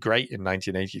be great in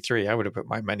 1983. I would have put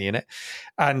my money in it.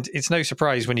 And it's no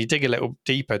surprise when you dig a little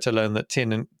deeper to learn that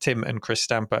Tim and Chris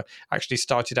Stamper actually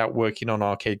started out working on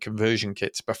arcade conversion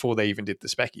kits before they even did the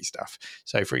Specky stuff.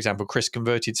 So, for example, Chris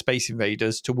converted Space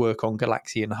Invaders to work on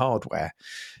Galaxian hardware.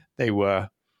 They were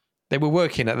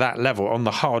working at that level, on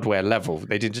the hardware level.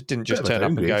 They didn't just turn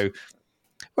up and go,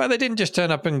 well, they didn't just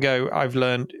turn up and go, I've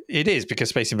learned. It is because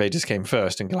Space Invaders came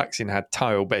first and Galaxian had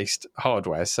tile-based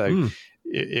hardware. So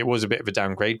it was a bit of a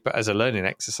downgrade, but as a learning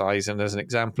exercise and as an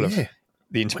example of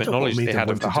the intimate knowledge they had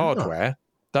of the hardware,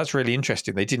 that's really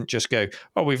interesting. They didn't just go,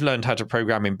 oh, we've learned how to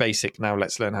program in BASIC, now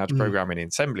let's learn how to program in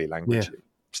assembly language. It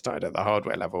started at the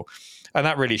hardware level. And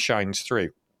that really shines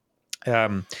through.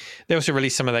 They also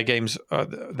released some of their games,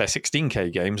 their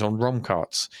 16K games on ROM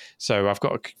carts. So I've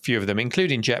got a few of them,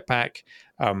 including Jetpack,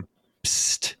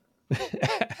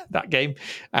 that game,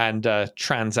 and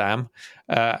Trans Am.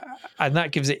 And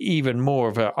that gives it even more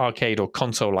of an arcade or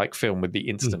console-like film with the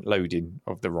instant loading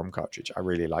of the ROM cartridge. I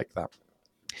really like that.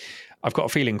 I've got a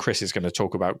feeling Chris is going to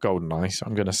talk about GoldenEye, so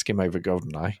I'm going to skim over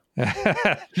GoldenEye.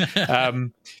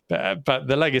 But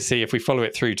the legacy, if we follow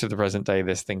it through to the present day,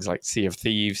 there's things like Sea of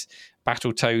Thieves,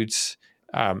 Battletoads,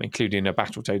 including a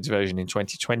Battletoads version in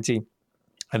 2020,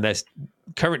 and they're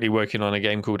currently working on a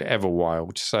game called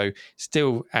Everwild. So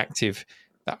still active.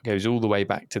 That goes all the way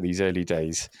back to these early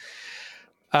days.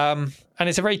 And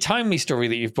it's a very timely story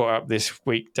that you've brought up this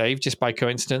week, Dave, just by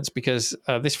coincidence, because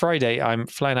this Friday I'm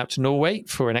flying out to Norway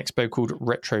for an expo called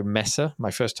Retro Messe.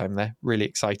 My first time there. Really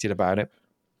excited about it.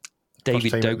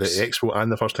 David First time at the Dokes. expo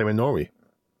and the first time in Norway.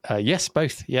 Yes,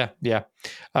 both. Yeah.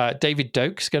 David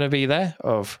Dokes going to be there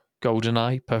of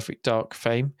GoldenEye, Perfect Dark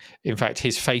fame. In fact,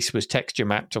 his face was texture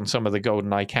mapped on some of the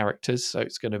GoldenEye characters, so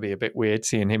it's going to be a bit weird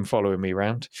seeing him following me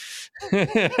around.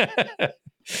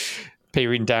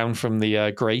 Peering down from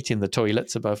the grate in the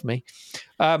toilets above me.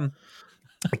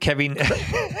 Kevin...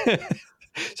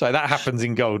 So that happens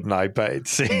in GoldenEye, but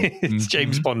it's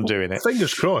James Bond doing it.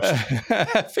 Fingers crossed.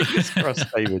 Fingers crossed,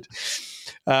 David.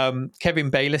 Kevin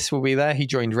Bayliss will be there. He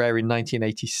joined Rare in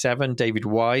 1987. David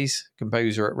Wise,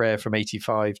 composer at Rare from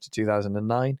 85 to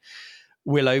 2009.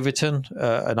 Will Overton,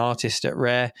 an artist at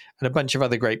Rare, and a bunch of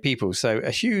other great people. So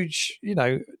a huge,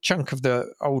 chunk of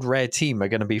the old Rare team are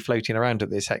going to be floating around at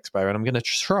this expo, and I'm going to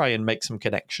try and make some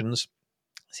connections,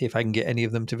 see if I can get any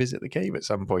of them to visit the cave at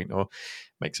some point or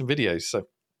make some videos. So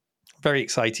very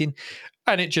exciting.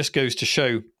 And it just goes to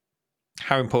show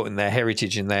how important their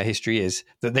heritage and their history is,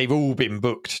 that they've all been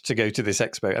booked to go to this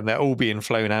expo and they're all being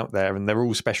flown out there and they're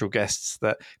all special guests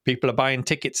that people are buying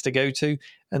tickets to go to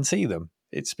and see them.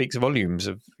 It speaks volumes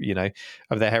of,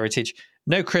 of their heritage.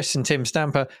 No Chris and Tim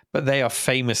Stamper, but they are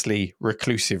famously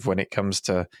reclusive when it comes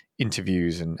to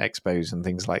interviews and expos and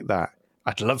things like that.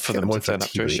 I'd love for them to turn up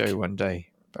to a show one day.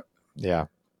 But yeah,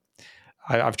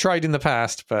 I've tried in the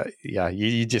past, but yeah,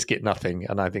 you just get nothing.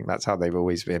 And I think that's how they've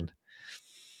always been.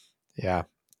 Yeah.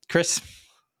 Chris?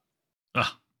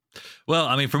 Well,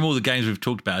 I mean, from all the games we've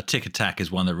talked about, Tic Tac is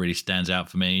one that really stands out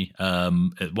for me.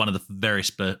 One of the very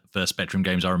first Spectrum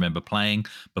games I remember playing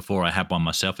before I had one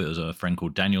myself. It was a friend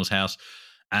called Daniel's house.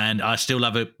 And I still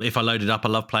love it. If I load it up, I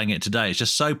love playing it today. It's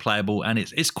just so playable, and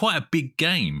it's quite a big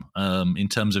game in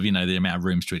terms of, the amount of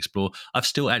rooms to explore. I've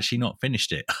still actually not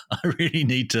finished it. I really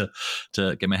need to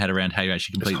get my head around how you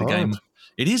actually complete the game.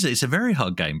 It is. It's a very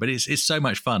hard game, but it's so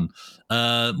much fun.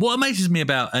 What amazes me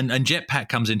about, and Jetpack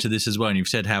comes into this as well, and you've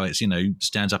said how it's,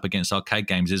 stands up against arcade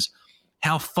games, is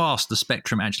how fast the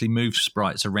Spectrum actually moves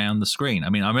sprites around the screen. I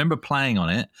mean, I remember playing on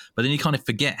it, but then you kind of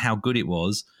forget how good it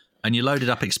was, and you load it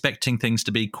up expecting things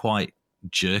to be quite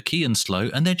jerky and slow,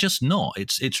 and they're just not.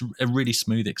 It's a really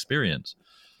smooth experience.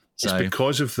 So, it's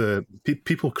because of the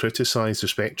people criticize the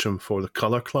Spectrum for the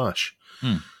color clash,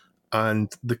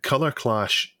 and the color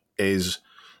clash is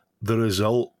the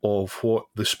result of what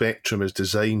the Spectrum is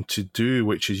designed to do,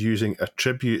 which is using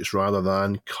attributes rather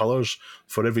than colours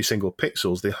for every single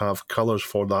pixels. They have colours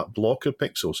for that block of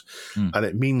pixels. And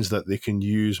it means that they can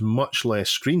use much less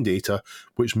screen data,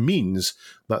 which means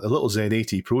that the little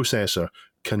Z80 processor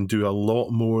can do a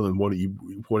lot more than what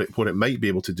it might be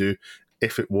able to do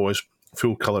if it was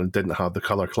full color and didn't have the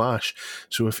color clash.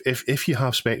 So if you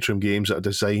have Spectrum games that are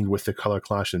designed with the color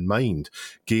clash in mind,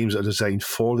 games that are designed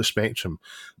for the Spectrum,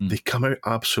 they come out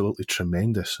absolutely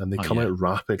tremendous, and they come out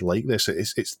rapid like this.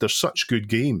 They're such good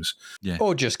games. Yeah.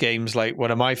 Or just games like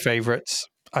one of my favorites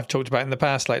I've talked about in the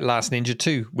past, like Last Ninja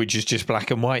 2, which is just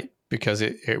black and white because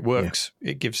it works.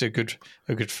 Yeah. It gives a good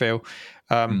feel.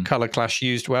 Color clash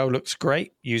used well looks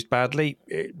great. Used badly,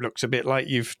 it looks a bit like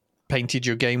you've painted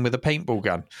your game with a paintball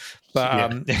gun,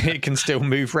 but it can still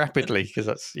move rapidly because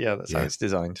that's how it's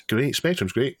designed. Great.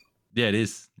 Spectrum's great. Yeah, it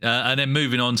is. And then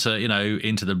moving on to,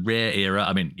 into the Rare era.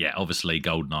 I mean, obviously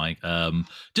GoldenEye.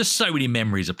 Just so many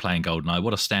memories of playing GoldenEye.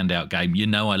 What a standout game.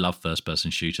 I love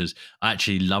first-person shooters. I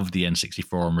actually love the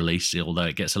N64 on release, although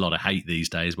it gets a lot of hate these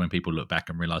days when people look back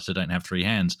and realise they don't have three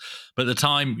hands. But at the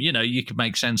time, you could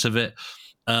make sense of it.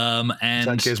 And is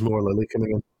that Gizmo or Lily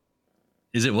coming in?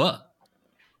 Is it what?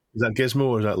 Is that Gizmo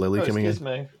or is that Lily coming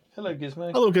in? Hello,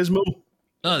 Gizmo. Hello, Gizmo.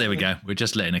 Oh, there we go. We're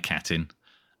just letting a cat in.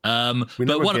 We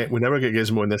never get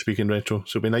Gizmo in This Week in Retro,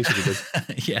 so it'd be nice if we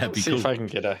did. It'd be see cool. if I can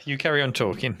get her. You carry on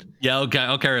talking. Yeah, okay,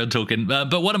 I'll carry on talking.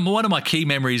 But one of my key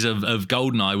memories of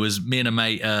GoldenEye was me and a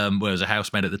mate, it was a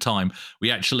housemate at the time. We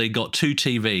actually got two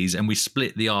TVs and we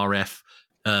split the RF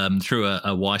through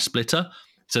a Y splitter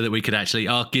so that we could actually,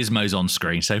 Gizmo's on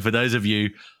screen. So for those of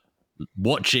you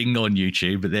watching on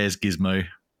YouTube, but there's Gizmo.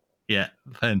 Yeah,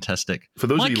 fantastic. For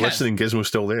those of you listening, Gizmo's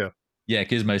still there. Yeah,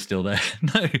 Gizmo's still there.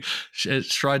 No,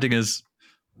 Schrodinger's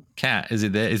cat, is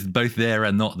it there? Is both there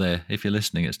and not there. If you're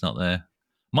listening, it's not there.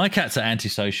 My cats are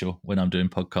antisocial when I'm doing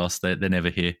podcasts. They're never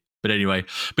here. But anyway,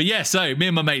 so me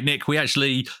and my mate Nick, we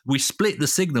split the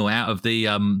signal out of the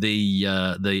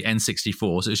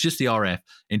N64, so it's just the RF,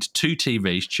 into two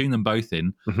TVs, tune them both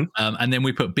in, and then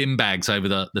we put bin bags over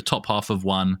the top half of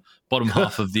one, bottom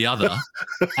half of the other,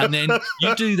 and then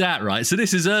you do that, right? So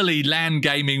this is early LAN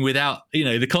gaming without,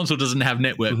 the console doesn't have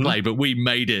network play, but we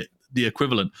made it the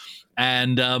equivalent,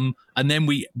 and then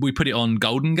we put it on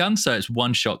Golden Gun, so it's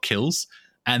one shot kills.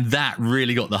 And that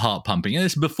really got the heart pumping. And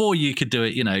it's before you could do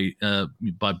it,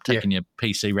 by taking your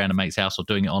PC around a mate's house or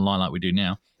doing it online like we do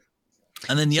now.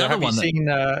 And then the other one.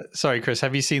 Sorry, Chris,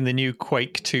 have you seen the new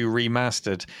Quake 2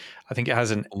 remastered? I think it has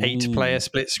an 8-player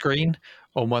split screen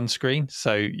on one screen.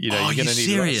 So, you're going to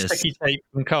need a lot of sticky tape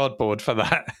and cardboard for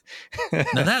that.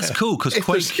 Now, that's cool because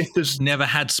Quake never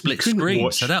had split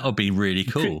screen. So that'll be really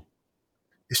cool.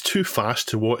 It's too fast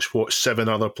to watch what 7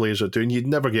 other players are doing. You'd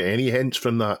never get any hints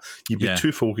from that. You'd be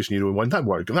too focused on your own one. That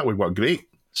would work great.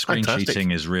 Screen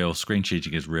cheating is real.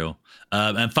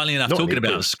 And funnily enough, talking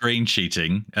about screen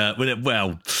cheating,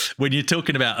 when you're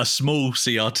talking about a small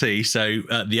CRT, so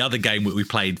the other game that we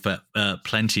played for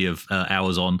plenty of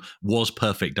hours on was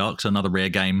Perfect Dark, so another rare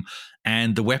game.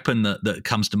 And the weapon that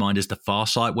comes to mind is the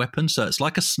Farsight weapon. So it's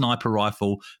like a sniper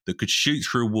rifle that could shoot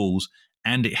through walls,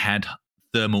 and it had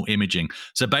thermal imaging.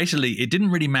 So basically, it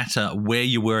didn't really matter where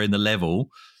you were in the level.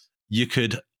 You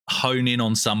could hone in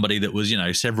on somebody that was,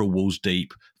 several walls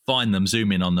deep, find them,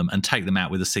 zoom in on them, and take them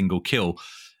out with a single kill.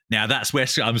 Now, that's where,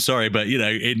 I'm sorry, but,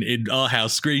 in our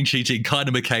house, screen cheating kind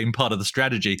of became part of the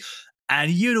strategy. And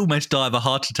you'd almost die of a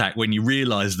heart attack when you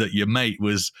realized that your mate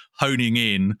was honing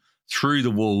in through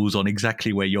the walls on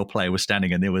exactly where your player was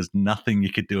standing, and there was nothing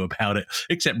you could do about it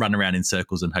except run around in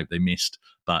circles and hope they missed.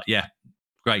 But yeah,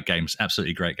 great games,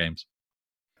 absolutely great games.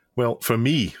 Well, for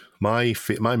me, my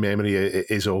memory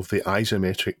is of the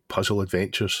isometric puzzle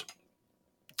adventures.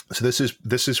 So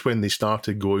this is when they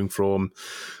started going from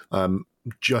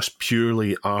just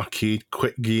purely arcade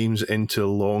quick games into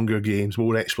longer games,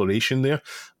 more exploration there.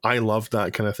 I loved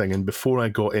that kind of thing. And before I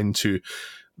got into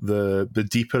the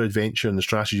deeper adventure and the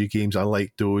strategy games, I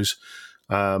liked those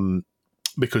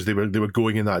because they were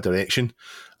going in that direction.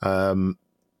 The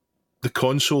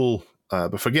console.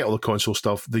 But forget all the console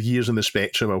stuff. The years in the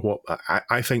Spectrum are what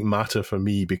I think matter for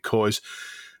me, because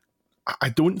I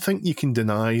don't think you can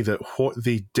deny that what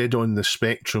they did on the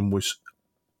Spectrum was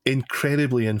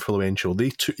incredibly influential. They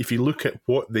took, if you look at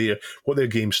what their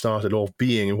game started off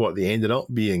being and what they ended up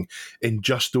being in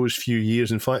just those few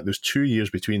years. In fact, there's 2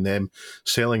 years between them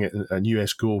selling it and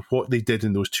US Go. What they did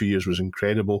in those 2 years was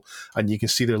incredible, and you can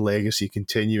see their legacy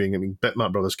continuing. I mean,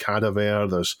 Bitmap Brothers Cadaver,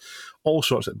 there's all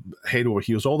sorts of head over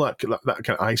heels, all that kind of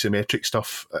isometric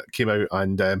stuff came out,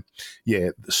 and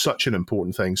such an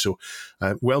important thing. So,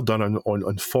 well done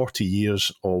on 40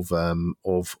 years of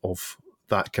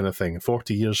that kind of thing.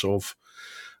 40 years of,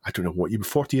 I don't know what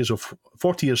 40 years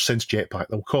since Jetpack.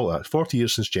 We'll call it that. 40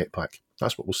 years since Jetpack.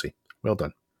 That's what we'll say. Well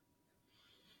done.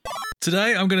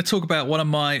 Today, I'm going to talk about one of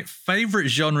my favourite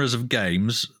genres of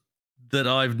games that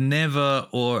I've never,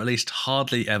 or at least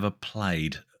hardly ever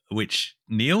played. Which,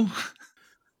 Neil?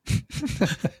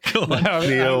 Go on,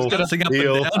 Neil. I was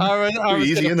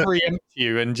going to preempt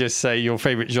you and just say your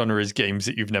favourite genre is games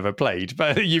that you've never played,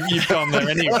 but you've gone there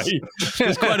anyway.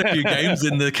 There's quite a few games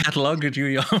in the catalogue. Do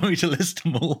you want me to list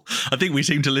them all? I think we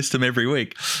seem to list them every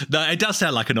week. No, it does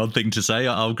sound like an odd thing to say.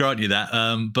 I'll grant you that.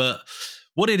 But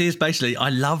what it is, basically, I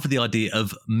love the idea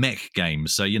of mech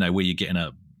games. So, where you get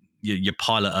in you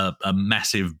pilot a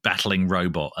massive battling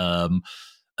robot,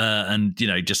 and,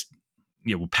 just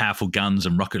powerful guns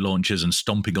and rocket launchers and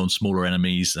stomping on smaller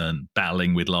enemies and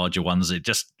battling with larger ones. It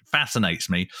just fascinates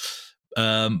me.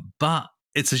 But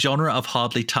it's a genre I've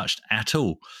hardly touched at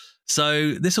all.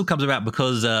 So this all comes about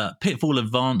because Pitfall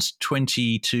Advanced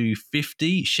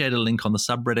 2250 shared a link on the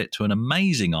subreddit to an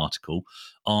amazing article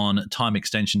on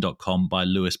timeextension.com by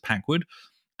Lewis Packwood,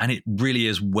 and it really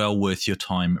is well worth your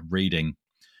time reading.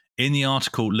 In the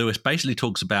article, Lewis basically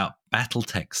talks about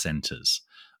Battletech centers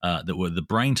that were the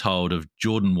brainchild of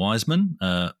Jordan Wiseman.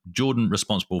 Jordan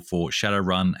responsible for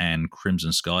Shadowrun and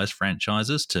Crimson Skies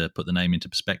franchises, to put the name into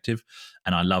perspective.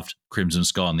 And I loved Crimson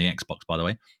Sky on the Xbox, by the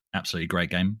way. Absolutely great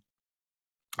game.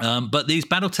 But these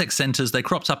Battletech centers, they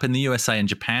cropped up in the USA and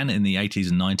Japan in the 80s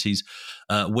and 90s,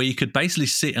 where you could basically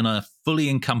sit in a fully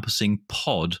encompassing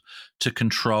pod to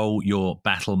control your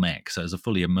battle mech. So it's a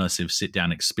fully immersive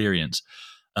sit-down experience.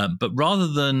 But rather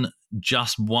than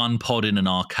just one pod in an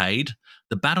arcade,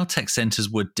 the Battletech centers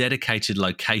were dedicated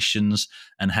locations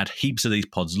and had heaps of these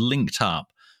pods linked up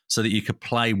so that you could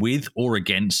play with or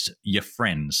against your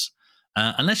friends.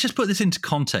 And let's just put this into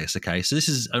context, okay? So this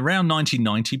is around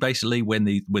 1990, basically, when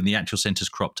the actual centers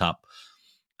cropped up.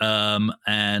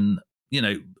 And,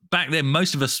 back then,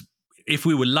 most of us, if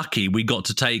we were lucky, we got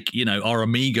to take, our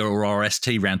Amiga or our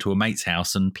ST round to a mate's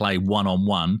house and play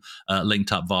one-on-one,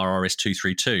 linked up via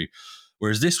RS-232.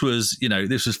 Whereas this was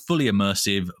fully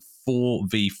immersive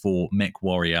 4v4 Mech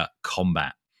Warrior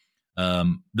combat.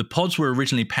 The pods were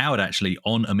originally powered actually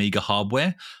on Amiga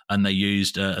hardware, and they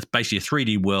used basically a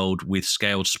 3D world with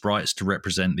scaled sprites to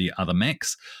represent the other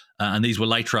mechs. And these were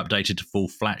later updated to full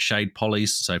flat shade polys,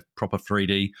 so proper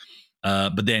 3D.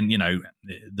 But then,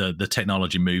 the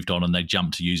technology moved on and they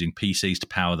jumped to using PCs to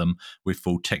power them with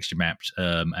full texture mapped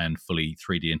and fully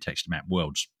 3D and texture mapped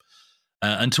worlds.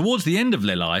 And towards the end of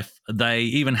their life, they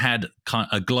even had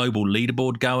a global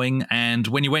leaderboard going. And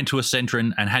when you went to a center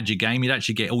and had your game, you'd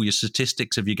actually get all your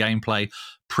statistics of your gameplay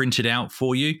printed out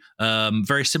for you.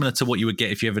 Very similar to what you would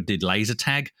get if you ever did laser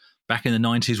tag back in the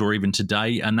 90s or even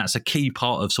today. And that's a key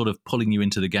part of sort of pulling you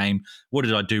into the game. What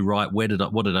did I do right? What did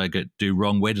I do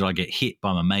wrong? Where did I get hit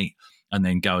by my mate? And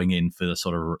then going in for the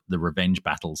sort of the revenge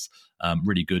battles.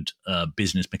 Really good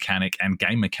business mechanic and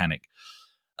game mechanic.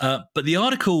 But the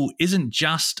article isn't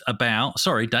just about...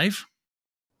 Sorry, Dave?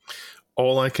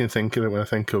 All I can think of when I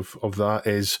think of that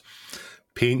is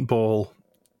paintball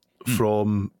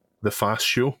from the Fast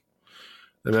Show.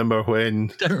 Remember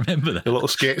when... I don't remember that. The little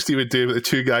sketch they would do with the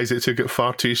two guys that took it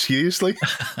far too seriously.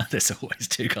 There's always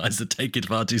two guys that take it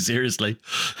far too seriously.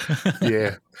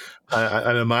 Yeah.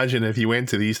 I imagine if you went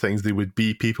to these things, there would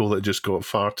be people that just got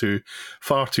far too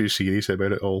serious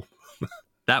about it all.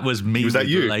 That was me was that with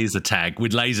you? laser tag.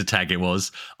 With laser tag, it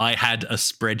was. I had a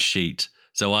spreadsheet,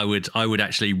 so I would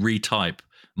actually retype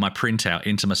my printout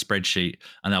into my spreadsheet,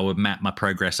 and I would map my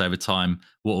progress over time.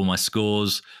 What were my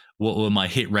scores? What were my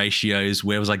hit ratios?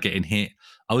 Where was I getting hit?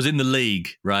 I was in the league,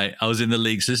 right? I was in the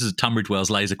league. So this is Tunbridge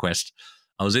Wells Laser Quest.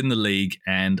 I was in the league,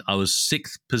 and I was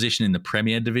 6th position in the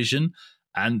Premier Division.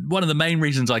 And one of the main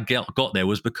reasons I got there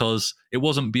was because it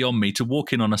wasn't beyond me to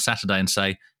walk in on a Saturday and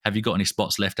say, have you got any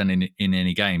spots left in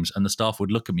any games? And the staff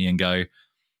would look at me and go,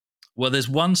 well, there's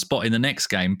one spot in the next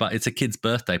game, but it's a kid's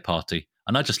birthday party.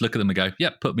 And I just look at them and go,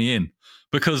 yep, put me in.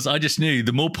 Because I just knew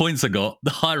the more points I got,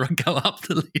 the higher I go up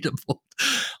the leaderboard.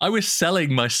 I was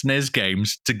selling my SNES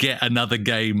games to get another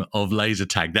game of laser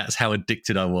tag. That's how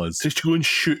addicted I was. Just to go and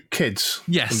shoot kids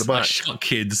in Yes, the back. I shot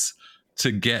kids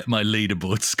to get my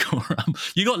leaderboard score up.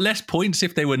 You got less points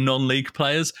if they were non-league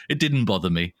players. It didn't bother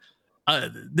me.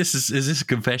 Is this a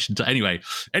confession? Anyway,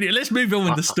 let's move on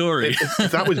with the story.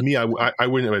 If that was me, I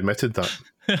wouldn't have admitted that.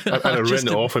 I'd have written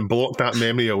it off and blocked that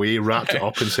memory away, wrapped it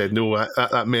up and said, no,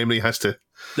 that memory has to...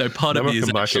 No, part of me is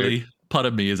actually... Part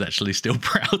of me is actually still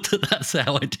proud that that's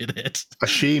how I did it.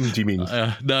 Ashamed, you mean?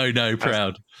 No,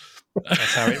 proud.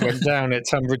 That's how it went down at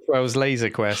Tunbridge Wells Laser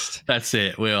Quest. That's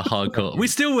it. We were hardcore. We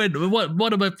still went.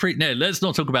 What am I No, let's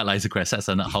not talk about Laser Quest. That's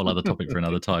a whole other topic for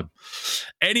another time.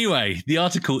 Anyway, the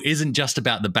article isn't just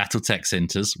about the BattleTech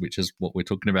centers, which is what we're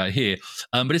talking about here,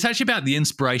 but it's actually about the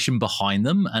inspiration behind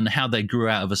them and how they grew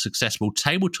out of a successful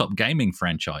tabletop gaming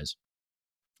franchise.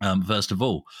 First of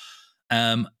all.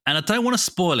 And I don't want to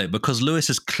spoil it because Lewis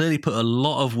has clearly put a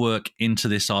lot of work into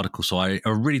this article. So I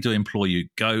really do implore you,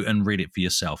 go and read it for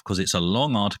yourself because it's a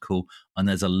long article and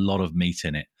there's a lot of meat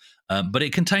in it. But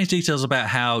it contains details about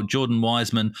how Jordan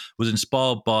Wiseman was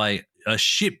inspired by a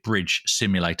ship bridge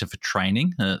simulator for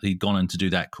training. He'd gone in to do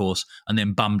that course and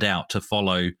then bummed out to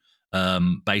follow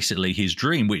basically his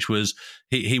dream, which was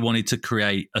he wanted to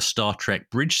create a Star Trek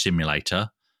bridge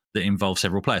simulator that involved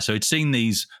several players. So he'd seen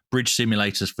these bridge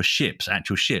simulators for ships,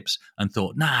 actual ships, and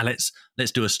thought,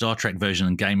 let's do a Star Trek version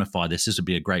and gamify this. This would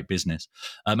be a great business.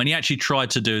 And he actually tried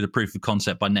to do the proof of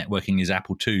concept by networking his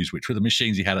Apple IIs, which were the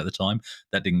machines he had at the time.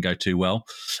 That didn't go too well.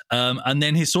 And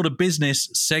then his sort of business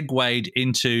segued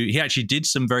into, he actually did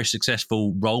some very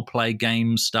successful role-play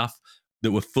game stuff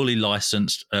that were fully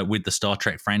licensed with the Star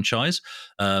Trek franchise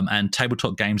and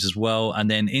tabletop games as well,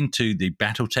 and then into the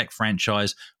BattleTech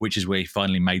franchise, which is where he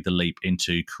finally made the leap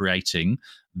into creating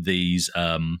these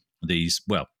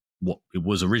what it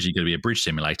was originally going to be a bridge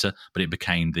simulator, but it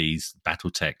became these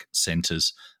BattleTech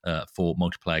centers for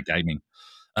multiplayer gaming.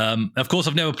 Of course,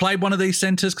 I've never played one of these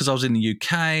centers because I was in the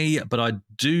UK, but I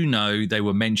do know they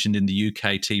were mentioned in the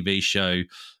UK TV show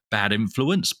Bad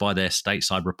Influence by their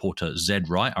stateside reporter, Zed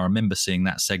Wright. I remember seeing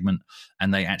that segment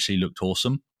and they actually looked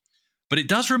awesome. But it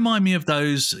does remind me of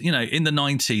those, in the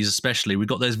 90s especially, we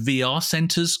got those VR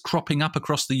centres cropping up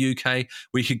across the UK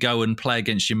where you could go and play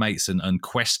against your mates and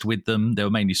quest with them. They were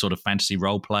mainly sort of fantasy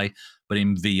role play, but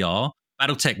in VR.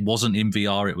 BattleTech wasn't in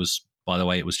VR. It was, by the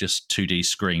way, it was just 2D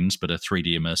screens, but a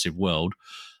 3D immersive world.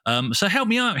 So help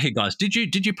me out here, guys. Did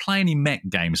you play any mech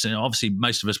games? And obviously,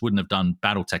 most of us wouldn't have done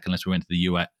BattleTech unless we went to the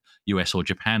US or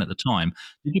Japan at the time.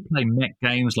 Did you play mech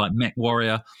games like Mech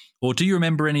Warrior? Or do you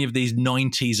remember any of these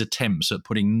 90s attempts at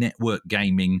putting network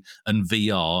gaming and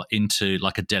VR into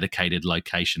like a dedicated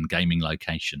location, gaming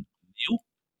location? Neil?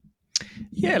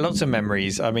 Yeah, lots of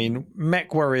memories. I mean,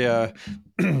 Mech Warrior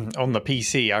on the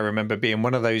PC, I remember being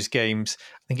one of those games.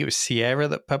 I think it was Sierra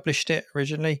that published it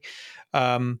originally.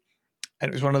 And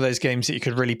it was one of those games that you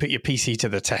could really put your PC to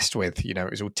the test with. You know,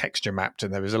 it was all texture mapped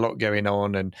and there was a lot going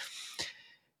on. And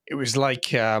it was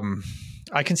like,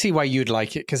 I can see why you'd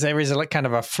like it, because there is a kind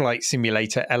of a flight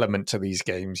simulator element to these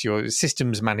games. Your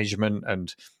systems management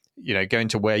and, you know, going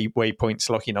to waypoints,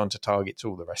 locking onto targets,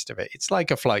 all the rest of it. It's like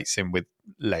a flight sim with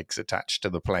legs attached to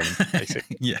the plane,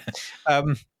 basically. Yeah.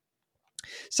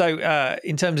 So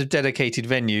in terms of dedicated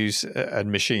venues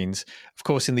and machines, of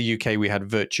course, in the UK, we had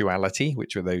Virtuality,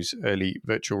 which were those early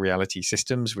virtual reality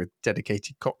systems with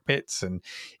dedicated cockpits and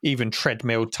even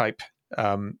treadmill type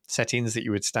settings that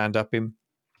you would stand up in.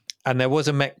 And there was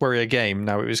a Mech Warrior game.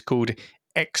 Now, it was called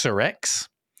ExoRex,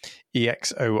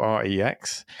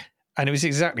 EXOREX. And it was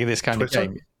exactly this kind of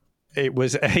game. It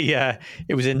was a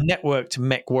networked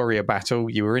Mech Warrior battle.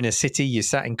 You were in a city, you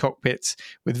sat in cockpits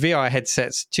with VR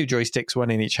headsets, 2 joysticks,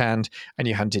 1 in each hand, and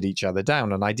you hunted each other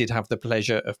down. And I did have the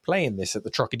pleasure of playing this at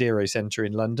the Trocadero Centre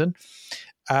in London.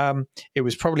 It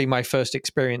was probably my first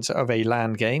experience of a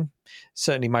LAN game.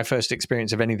 Certainly my first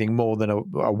experience of anything more than a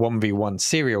 1v1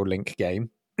 serial link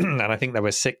game. And I think there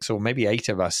were 6 or maybe 8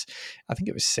 of us. I think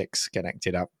it was 6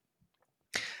 connected up.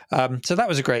 So that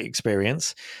was a great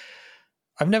experience.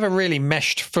 I've never really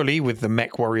meshed fully with the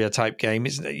Mech Warrior type game.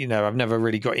 It's, you know, I've never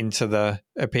really got into the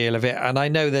appeal of it. And I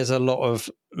know there's a lot of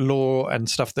lore and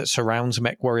stuff that surrounds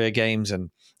Mech Warrior games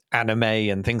and anime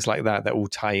and things like that all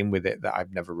tie in with it that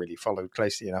I've never really followed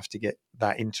closely enough to get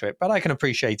that into it. But I can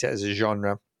appreciate it as a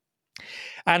genre.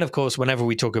 And of course, whenever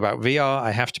we talk about VR,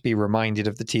 I have to be reminded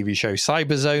of the TV show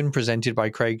Cyberzone presented by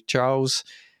Craig Charles.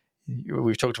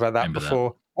 We've talked about that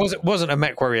before. It wasn't a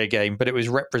Mech Warrior game, but it was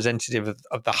representative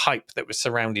of the hype that was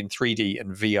surrounding 3D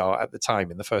and VR at the time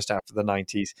in the first half of the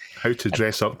 90s. How to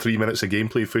dress up 3 minutes of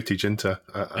gameplay footage into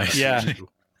yeah.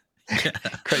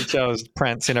 Craig Charles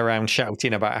prancing around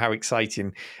shouting about how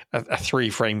exciting a 3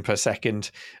 frame per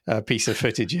second piece of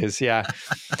footage is. Yeah.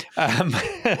 And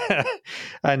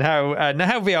how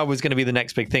VR was going to be the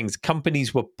next big things.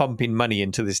 Companies were pumping money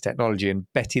into this technology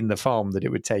and betting the farm that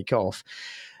it would take off.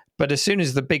 But as soon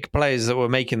as the big players that were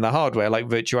making the hardware, like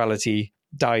Virtuality,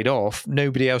 died off,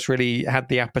 nobody else really had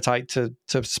the appetite to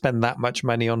spend that much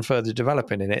money on further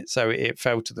developing in it. So it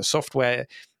fell to the software.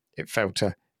 It fell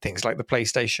to things like the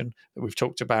PlayStation that we've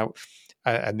talked about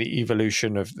and the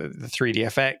evolution of the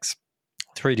 3DFX,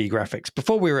 3D graphics.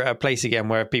 Before we were at a place again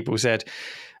where people said,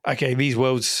 okay, these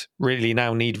worlds really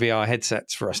now need VR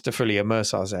headsets for us to fully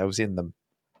immerse ourselves in them.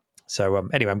 So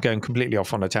anyway, I'm going completely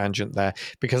off on a tangent there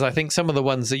because I think some of the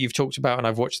ones that you've talked about and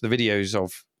I've watched the videos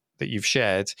of that you've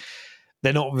shared,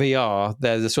 they're not VR.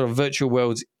 They're the sort of virtual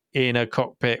worlds in a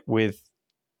cockpit with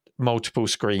multiple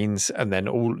screens and then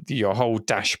your whole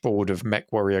dashboard of Mech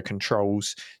Warrior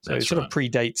controls. So it sort of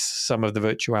predates some of the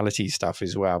Virtuality stuff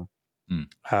as well.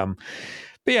 But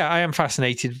yeah, I am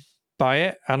fascinated by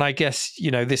it. And I guess,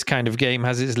 you know, this kind of game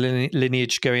has its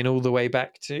lineage going all the way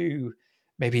back to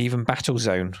maybe even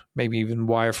Battlezone, maybe even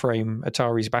Wireframe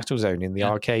Atari's Battlezone in the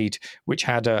arcade, which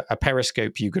had a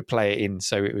periscope you could play it in.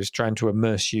 So it was trying to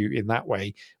immerse you in that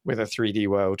way with a 3D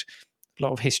world. A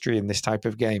lot of history in this type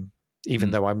of game, even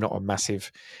though I'm not a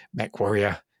massive Mech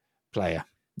Warrior player.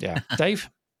 Yeah. Dave,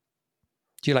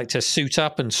 do you like to suit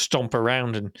up and stomp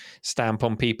around and stamp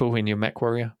on people in your Mech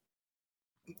Warrior?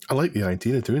 I like the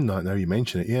idea of doing that now you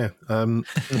mention it, yeah.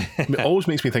 It always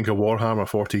makes me think of Warhammer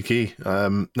 40k.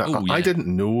 I didn't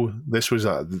know this was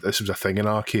a thing in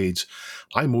arcades.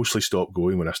 I mostly stopped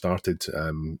going when I started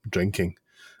drinking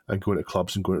and going to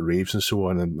clubs and going to raves and so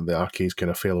on, and the arcades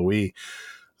kind of fell away.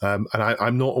 And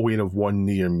I'm not aware of one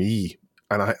near me.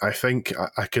 And I think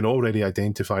I can already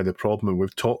identify the problem, and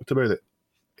we've talked about it.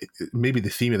 Maybe the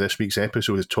theme of this week's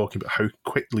episode is talking about how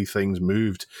quickly things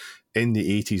moved in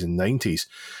the 80s and 90s.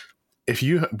 If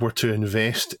you were to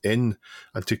invest in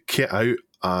and to kit out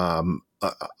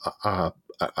a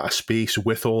space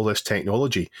with all this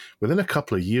technology, within a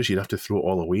couple of years you'd have to throw it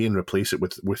all away and replace it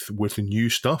with new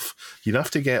stuff. You'd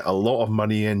have to get a lot of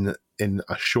money in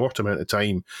a short amount of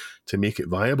time to make it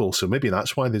viable. So maybe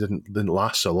that's why they didn't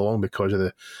last so long, because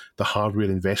of the hardware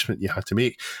investment you had to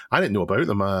make. I didn't know about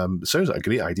them. It sounds like a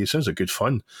great idea. It sounds like good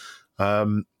fun.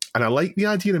 And I like the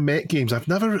idea of mech games. I've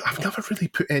never really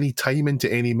put any time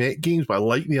into any mech games, but I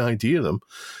like the idea of them.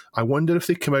 I wonder if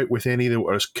they come out with any that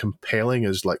were as compelling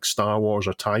as like Star Wars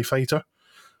or TIE Fighter.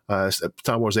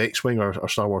 Star Wars X-Wing or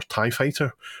Star Wars TIE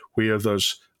Fighter, where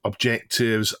there's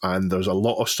objectives and there's a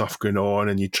lot of stuff going on,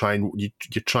 and you're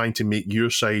trying to make your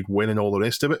side win and all the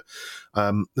rest of it.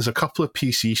 There's a couple of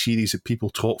PC series that people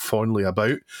talk fondly about,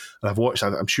 and I've watched.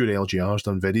 I'm sure LGR's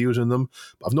done videos on them,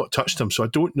 but I've not touched them, so I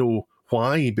don't know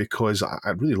why, because I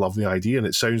really love the idea, and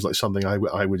it sounds like something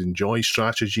I would enjoy.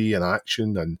 Strategy and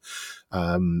action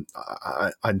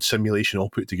and simulation all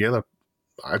put together.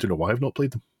 I don't know why I've not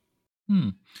played them.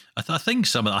 I think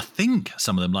some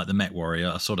of them, like the Mech Warrior,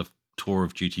 are sort of Tour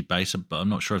of Duty based, but I'm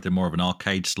not sure if they're more of an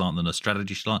arcade slant than a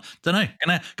strategy slant. Don't know.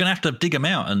 Gonna have to dig them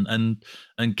out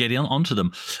and get onto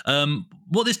them.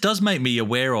 What this does make me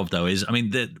aware of, though, is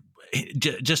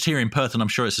just here in Perth, and I'm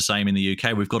sure it's the same in the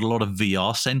UK, we've got a lot of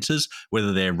VR centres,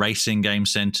 whether they're racing game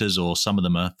centres or some of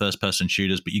them are first-person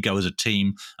shooters, but you go as a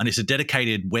team, and it's a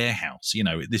dedicated warehouse.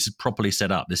 This is properly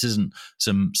set up. This isn't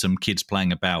some kids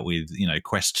playing about with,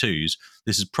 Quest 2s.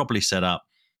 This is properly set up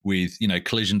with,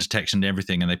 collision detection and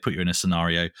everything, and they put you in a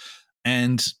scenario.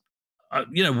 And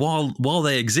while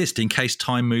they exist, in case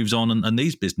time moves on and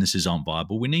these businesses aren't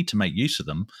viable, we need to make use of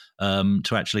them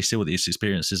to actually see what this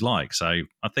experience is like. So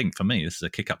I think for me, this is a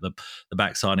kick up the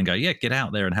backside and go, yeah, get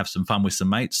out there and have some fun with some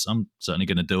mates. I'm certainly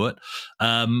going to do it.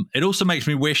 It also makes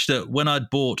me wish that when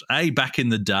I'd bought back in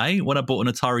the day, when I bought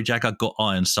an Atari Jack, I got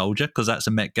Iron Soldier, because that's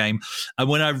a mech game. And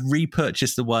when I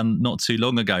repurchased the one not too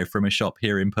long ago from a shop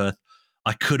here in Perth,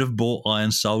 I could have bought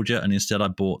Iron Soldier, and instead I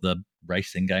bought the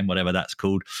racing game, whatever that's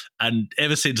called. And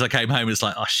ever since I came home, it's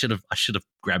like I should have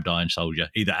grabbed Iron Soldier,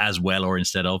 either as well or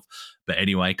instead of. But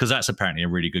anyway, because that's apparently a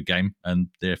really good game, and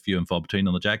they're few and far between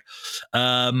on the Jag.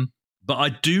 But I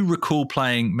do recall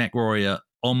playing Mech Warrior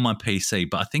on my PC,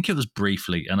 but I think it was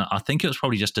briefly, and I think it was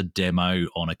probably just a demo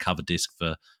on a cover disc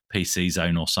for PC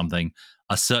Zone or something.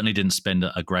 I certainly didn't spend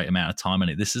a great amount of time in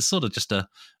it. This is sort of just a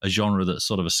genre that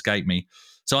sort of escaped me.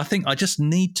 So I think I just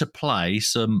need to play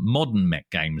some modern mech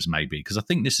games, maybe, because I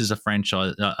think this is a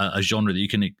franchise, a genre that you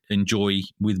can enjoy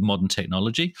with modern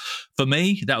technology. For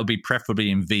me, that would be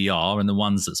preferably in VR, and the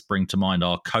ones that spring to mind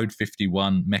are Code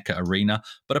 51 Mecha Arena,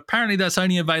 but apparently that's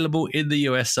only available in the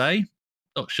USA.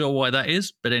 Not sure why that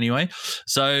is, but anyway.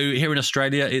 So here in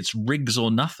Australia, it's Rigs or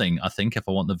Nothing, I think, if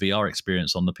I want the VR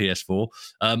experience on the PS4.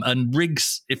 And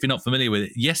Rigs, if you're not familiar with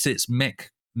it, yes, it's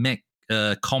mech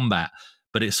combat,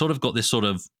 but it's sort of got this sort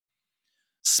of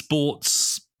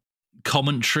sports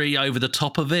commentary over the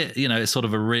top of it. It's sort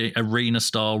of arena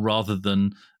style rather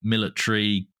than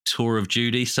military Tour of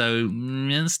Duty. So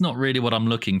it's not really what I'm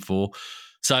looking for.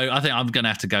 So I think I'm going to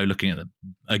have to go looking at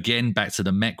back to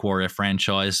the Mech Warrior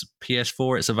franchise.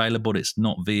 PS4, it's available. It's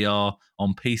not VR.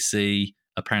 On PC,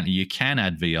 apparently you can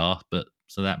add VR, but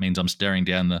so that means I'm staring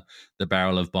down the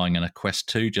barrel of buying a Quest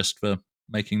 2 just for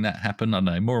making that happen. I don't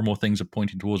know, more and more things are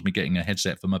pointing towards me getting a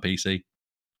headset for my PC.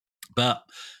 But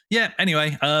yeah,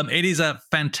 anyway, it is a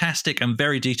fantastic and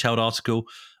very detailed article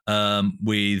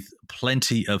with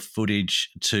plenty of footage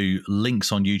to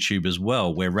links on YouTube as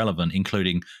well, where relevant,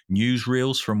 including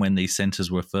newsreels from when these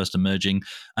centers were first emerging,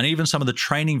 and even some of the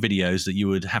training videos that you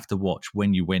would have to watch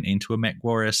when you went into a Mech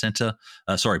Warrior center,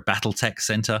 Battletech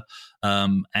center.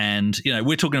 And,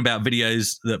 we're talking about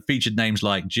videos that featured names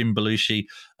like Jim Belushi,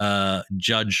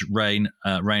 Judge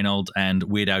Reinhold, and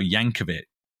Weird Al Yankovic,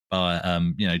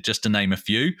 just to name a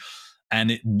few. And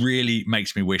it really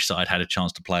makes me wish that I'd had a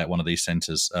chance to play at one of these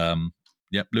centers.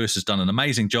 Lewis has done an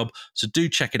amazing job. So do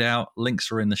check it out.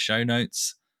 Links are in the show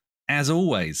notes, as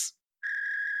always.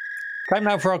 Time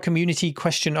now for our community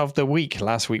question of the week.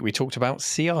 Last week we talked about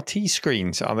CRT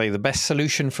screens. Are they the best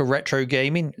solution for retro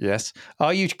gaming? Yes.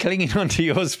 Are you clinging onto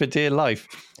yours for dear life?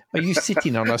 Are you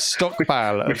sitting on a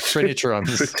stockpile of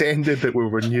Trinitrons? Pretended that we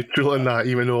were neutral in that,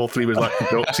 even though all three was like,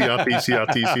 no,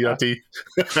 CRT.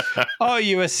 Are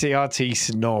you a CRT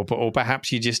snob? Or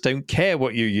perhaps you just don't care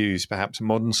what you use? Perhaps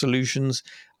modern solutions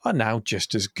are now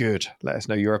just as good. Let us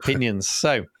know your opinions.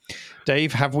 So,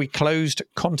 Dave, have we closed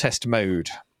contest mode?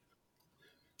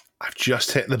 I've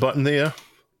just hit the button there.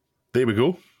 There we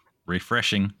go.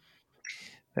 Refreshing.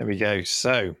 There we go.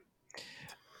 So,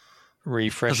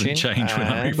 refreshing. Doesn't change when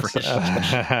I refresh.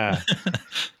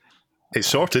 It's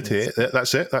sorted here.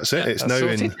 That's it. It's now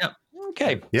sorted. in. Yep.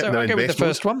 Okay. Yep, so I'll go with the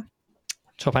first one.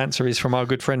 Top answer is from our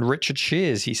good friend Richard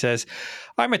Shears. He says,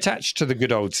 I'm attached to the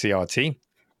good old CRT.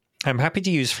 I'm happy to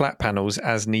use flat panels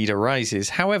as need arises.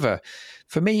 However,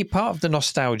 for me, part of the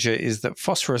nostalgia is that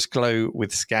phosphorus glow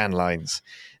with scan lines.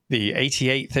 The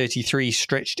 8833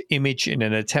 stretched image in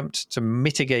an attempt to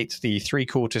mitigate the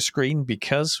 3/4 screen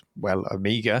because, well,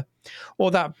 Amiga,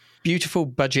 or that beautiful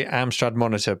budget Amstrad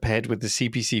monitor paired with the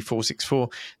CPC 464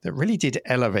 that really did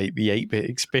elevate the 8-bit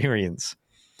experience.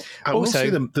 I will say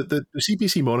the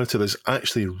CPC monitor is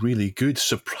actually really good,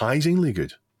 surprisingly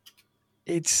good.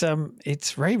 It's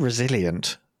very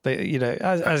resilient.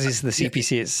 As is the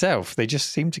CPC itself. They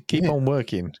just seem to keep on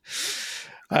working.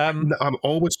 I'm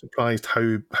always surprised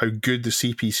how good the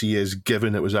CPC is,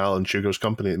 given it was Alan Sugar's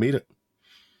company that made it.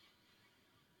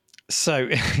 So,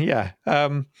 yeah.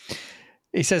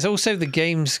 He says also the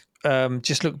games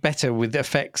just look better with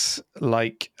effects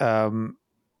like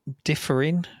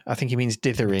differing. I think he means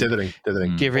dithering.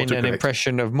 Giving an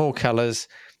impression of more colours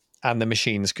and the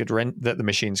machines could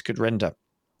render.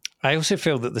 I also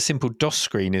feel that the simple DOS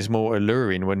screen is more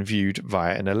alluring when viewed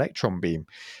via an electron beam.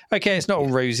 Okay, it's not all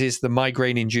roses. The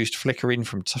migraine-induced flickering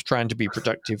from trying to be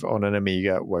productive on an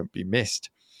Amiga won't be missed.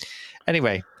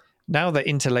 Anyway, now the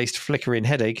interlaced flickering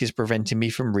headache is preventing me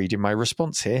from reading my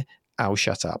response here. I'll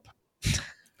shut up.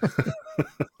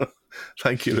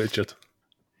 Thank you, Richard.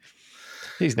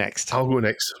 Who's next? I'll go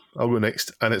next.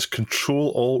 And it's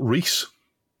Control-Alt-Reese.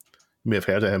 You may have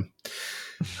heard of him.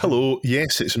 Hello,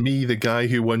 yes, it's me, the guy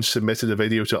who once submitted a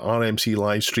video to RMC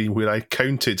Livestream where I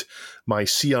counted my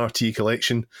CRT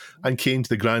collection and came to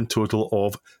the grand total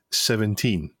of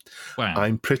 17. Wow.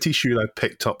 I'm pretty sure I've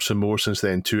picked up some more since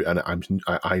then too, and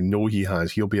I know he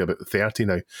has. He'll be about 30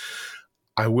 now.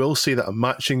 I will say that a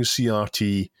matching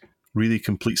CRT really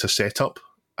completes a setup.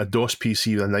 A DOS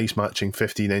PC with a nice matching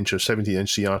 15-inch or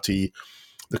 17-inch CRT,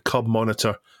 the Cub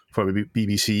monitor for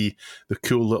BBC, the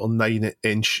cool little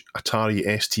 9-inch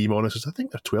Atari ST monitors. I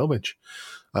think they're 12-inch.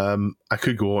 I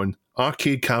could go on.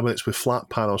 Arcade cabinets with flat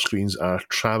panel screens are a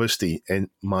travesty, in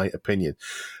my opinion.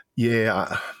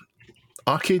 Yeah,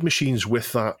 arcade machines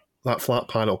with that flat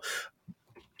panel,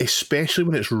 especially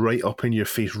when it's right up in your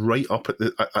face, right up at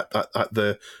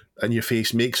the in your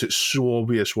face, makes it so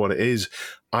obvious what it is.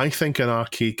 I think an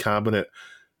arcade cabinet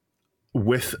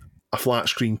with a flat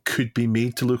screen could be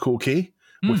made to look okay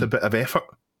with a bit of effort.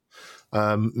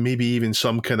 Maybe even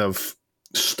some kind of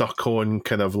stuck-on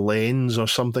kind of lens or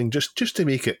something, just to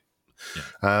make it.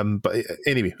 Yeah. But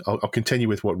anyway, I'll continue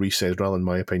with what Reese said rather than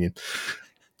my opinion.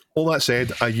 All that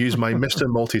said, I use my Mr.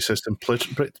 Multi-System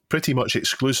pretty much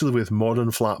exclusively with modern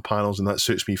flat panels, and that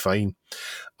suits me fine.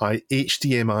 I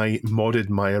HDMI modded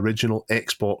my original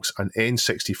Xbox and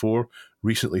N64,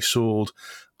 recently sold,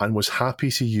 and was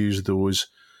happy to use those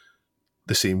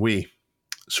the same way.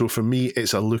 So for me,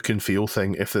 it's a look and feel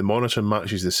thing. If the monitor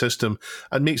matches the system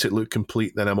and makes it look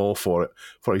complete, then I'm all for it.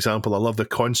 For example, I love the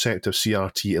concept of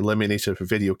CRT Eliminator for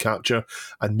video capture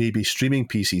and maybe streaming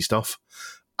PC stuff,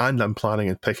 and I'm planning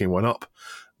on picking one up,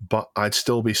 but I'd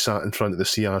still be sat in front of the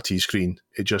CRT screen.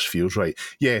 It just feels right.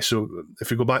 Yeah, so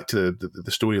if we go back to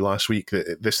the story last week,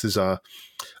 this is a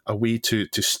way to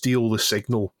steal the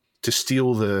signal, to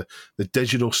steal the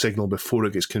digital signal before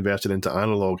it gets converted into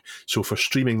analog. So for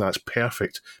streaming, that's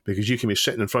perfect, because you can be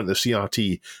sitting in front of the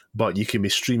CRT, but you can be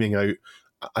streaming out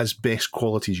as best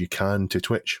quality as you can to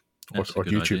Twitch or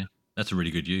YouTube. Idea. That's a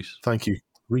really good use. Thank you,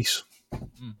 Reese.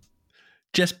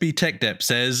 Just B Tech Dep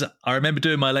says, I remember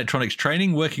doing my electronics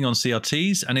training working on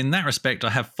CRTs, and in that respect, I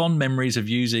have fond memories of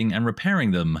using and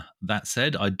repairing them. That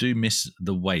said, I don't miss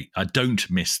the wait.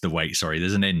 Sorry,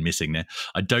 there's an N missing there.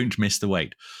 I don't miss the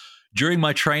wait. During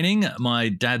my training, my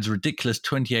dad's ridiculous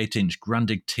 28-inch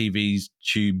Grundig TV's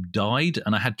tube died,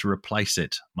 and I had to replace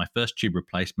it. My first tube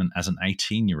replacement as an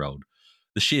 18-year-old.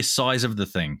 The sheer size of the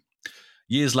thing.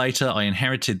 Years later, I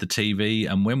inherited the TV,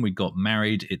 and when we got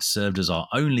married, it served as our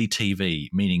only TV,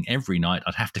 meaning every night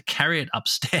I'd have to carry it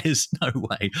upstairs. No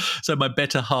way. So my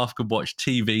better half could watch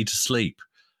TV to sleep.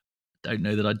 Don't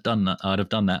know that I'd have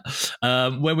done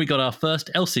that. When we got our first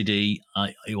LCD,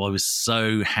 I was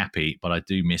so happy, but I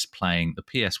do miss playing the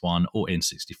PS1 or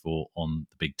N64 on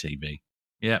the big TV.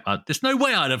 Yeah, there's no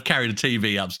way I'd have carried a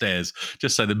TV upstairs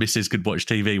just so the missus could watch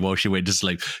TV while she went to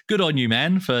sleep. Good on you,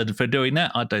 man, for doing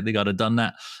that. I don't think I'd have done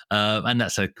that. And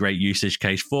that's a great usage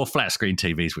case for flat screen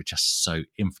TVs, which are so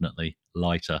infinitely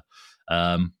lighter.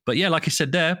 But yeah, like I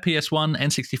said there, PS1,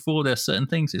 N64, there are certain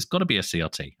things. It's got to be a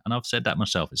CRT. And I've said that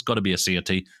myself. It's got to be a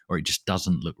CRT or it just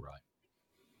doesn't look right.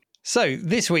 So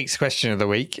this week's question of the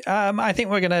week, I think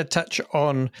we're going to touch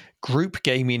on group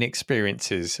gaming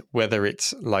experiences, whether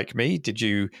it's like me. Did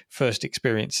you first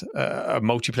experience a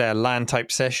multiplayer LAN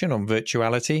type session on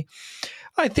Virtuality?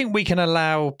 I think we can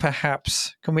allow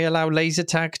laser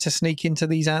tag to sneak into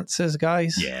these answers,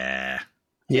 guys? Yeah.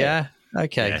 Yeah?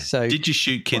 Okay. Yeah. So did you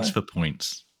shoot kids for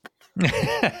points?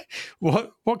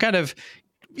 What kind of...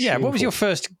 Yeah, what was your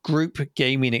first group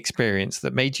gaming experience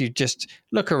that made you just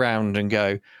look around and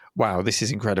go, wow, this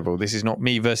is incredible. This is not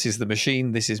me versus the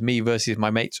machine. This is me versus my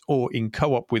mates, or in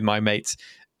co-op with my mates.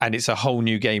 and it's a whole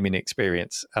new gaming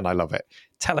experience, and I love it.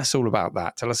 Tell us all about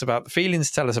that. Tell us about the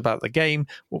feelings. Tell us about the game.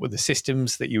 What were the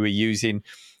systems that you were using?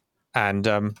 And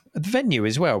the venue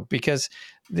as well, because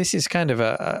this is kind of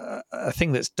a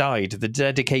thing that's died. The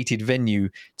dedicated venue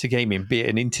to gaming, be it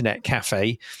an internet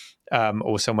cafe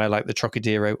or somewhere like the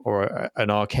Trocadero or an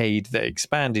arcade that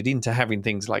expanded into having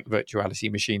things like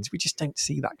virtuality machines. We just don't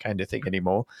see that kind of thing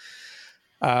anymore.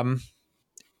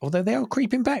 Although they are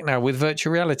creeping back now with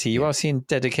virtual reality. You are seeing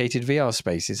dedicated VR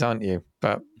spaces, aren't you?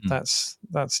 But that's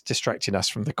distracting us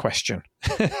from the question.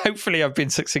 Hopefully I've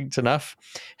been succinct enough.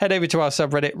 Head over to our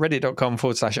subreddit,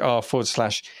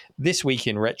 reddit.com/r/This Week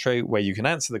in Retro, where you can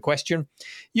answer the question.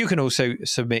 You can also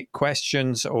submit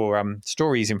questions or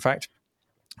stories, in fact,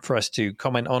 for us to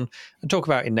comment on and talk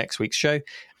about in next week's show.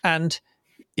 And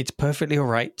it's perfectly all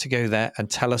right to go there and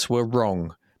tell us we're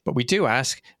wrong. But we do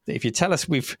ask that if you tell us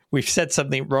we've said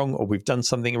something wrong or we've done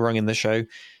something wrong in the show,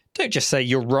 don't just say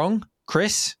you're wrong,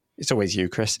 Chris. It's always you,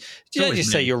 Chris. Don't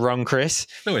just say you're wrong, Chris.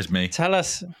 It's always me. Tell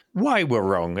us why we're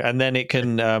wrong, and then it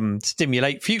can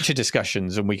stimulate future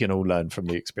discussions, and we can all learn from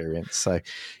the experience. So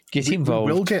get involved.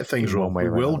 We will get things wrong. We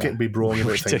will be wrong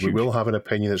about things. We will have an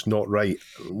opinion that's not right.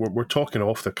 We're talking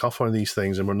off the cuff on these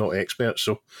things, and we're not experts.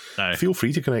 So feel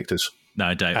free to connect us.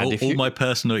 No, Dave. All my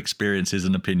personal experiences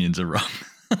and opinions are wrong.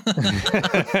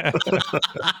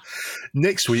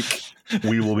 Next week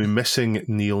we will be missing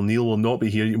Neil. Neil will not be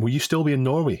here. Will you still be in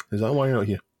Norway? Is that why you're not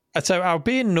here? So I'll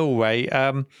be in Norway.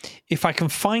 If I can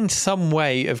find some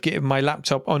way of getting my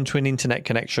laptop onto an internet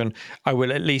connection, I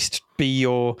will at least be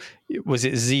your, was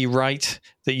it Z Wright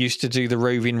that used to do the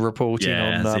roving reporting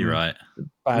on Z Wright.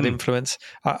 Bad Influence?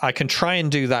 I can try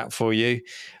and do that for you.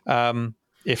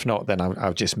 If not, then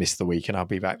I'll just miss the week and I'll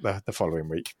be back the following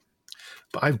week.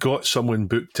 But I've got someone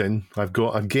booked in. I've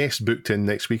got a guest booked in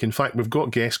next week. In fact, we've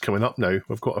got guests coming up now.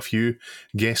 We've got a few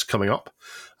guests coming up.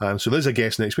 So there's a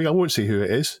guest next week. I won't say who it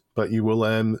is, but you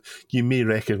will. You may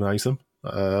recognise them.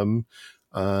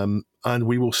 And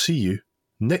we will see you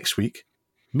next week.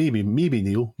 Maybe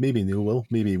Neil. Maybe Neil will.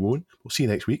 Maybe he won't. We'll see you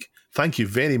next week. Thank you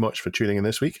very much for tuning in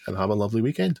this week, and have a lovely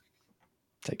weekend.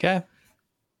 Take care.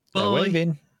 Bye.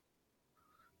 Waving.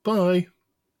 Bye.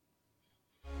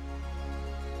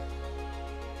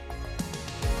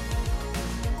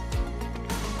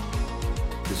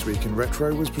 This Week in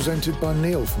Retro was presented by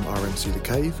Neil from RNC The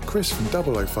Cave, Chris from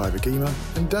 005 Agema,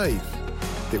 and Dave.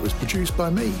 It was produced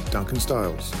by me, Duncan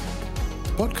Stiles.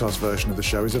 The podcast version of the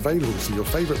show is available through your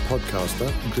favourite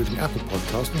podcaster, including Apple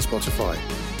Podcasts and Spotify,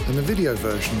 and the video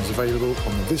version is available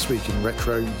on the This Week in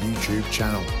Retro YouTube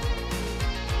channel.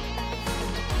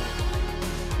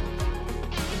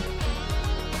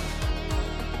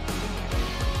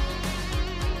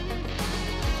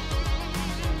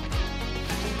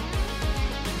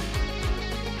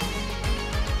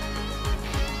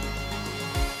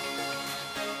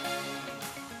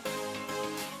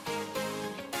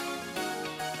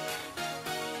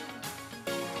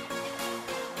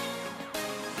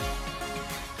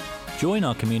 Join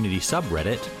our community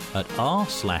subreddit at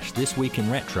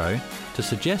r/thisweekinretro to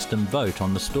suggest and vote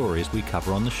on the stories we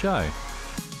cover on the show.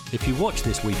 If you watch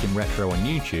This Week in Retro on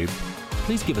YouTube,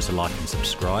 please give us a like and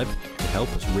subscribe to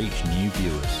help us reach new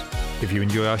viewers. If you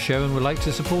enjoy our show and would like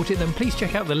to support it, then please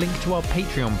check out the link to our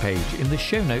Patreon page in the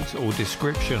show notes or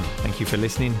description. Thank you for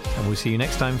listening, and we'll see you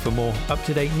next time for more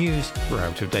up-to-date news for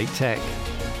out-of-date tech.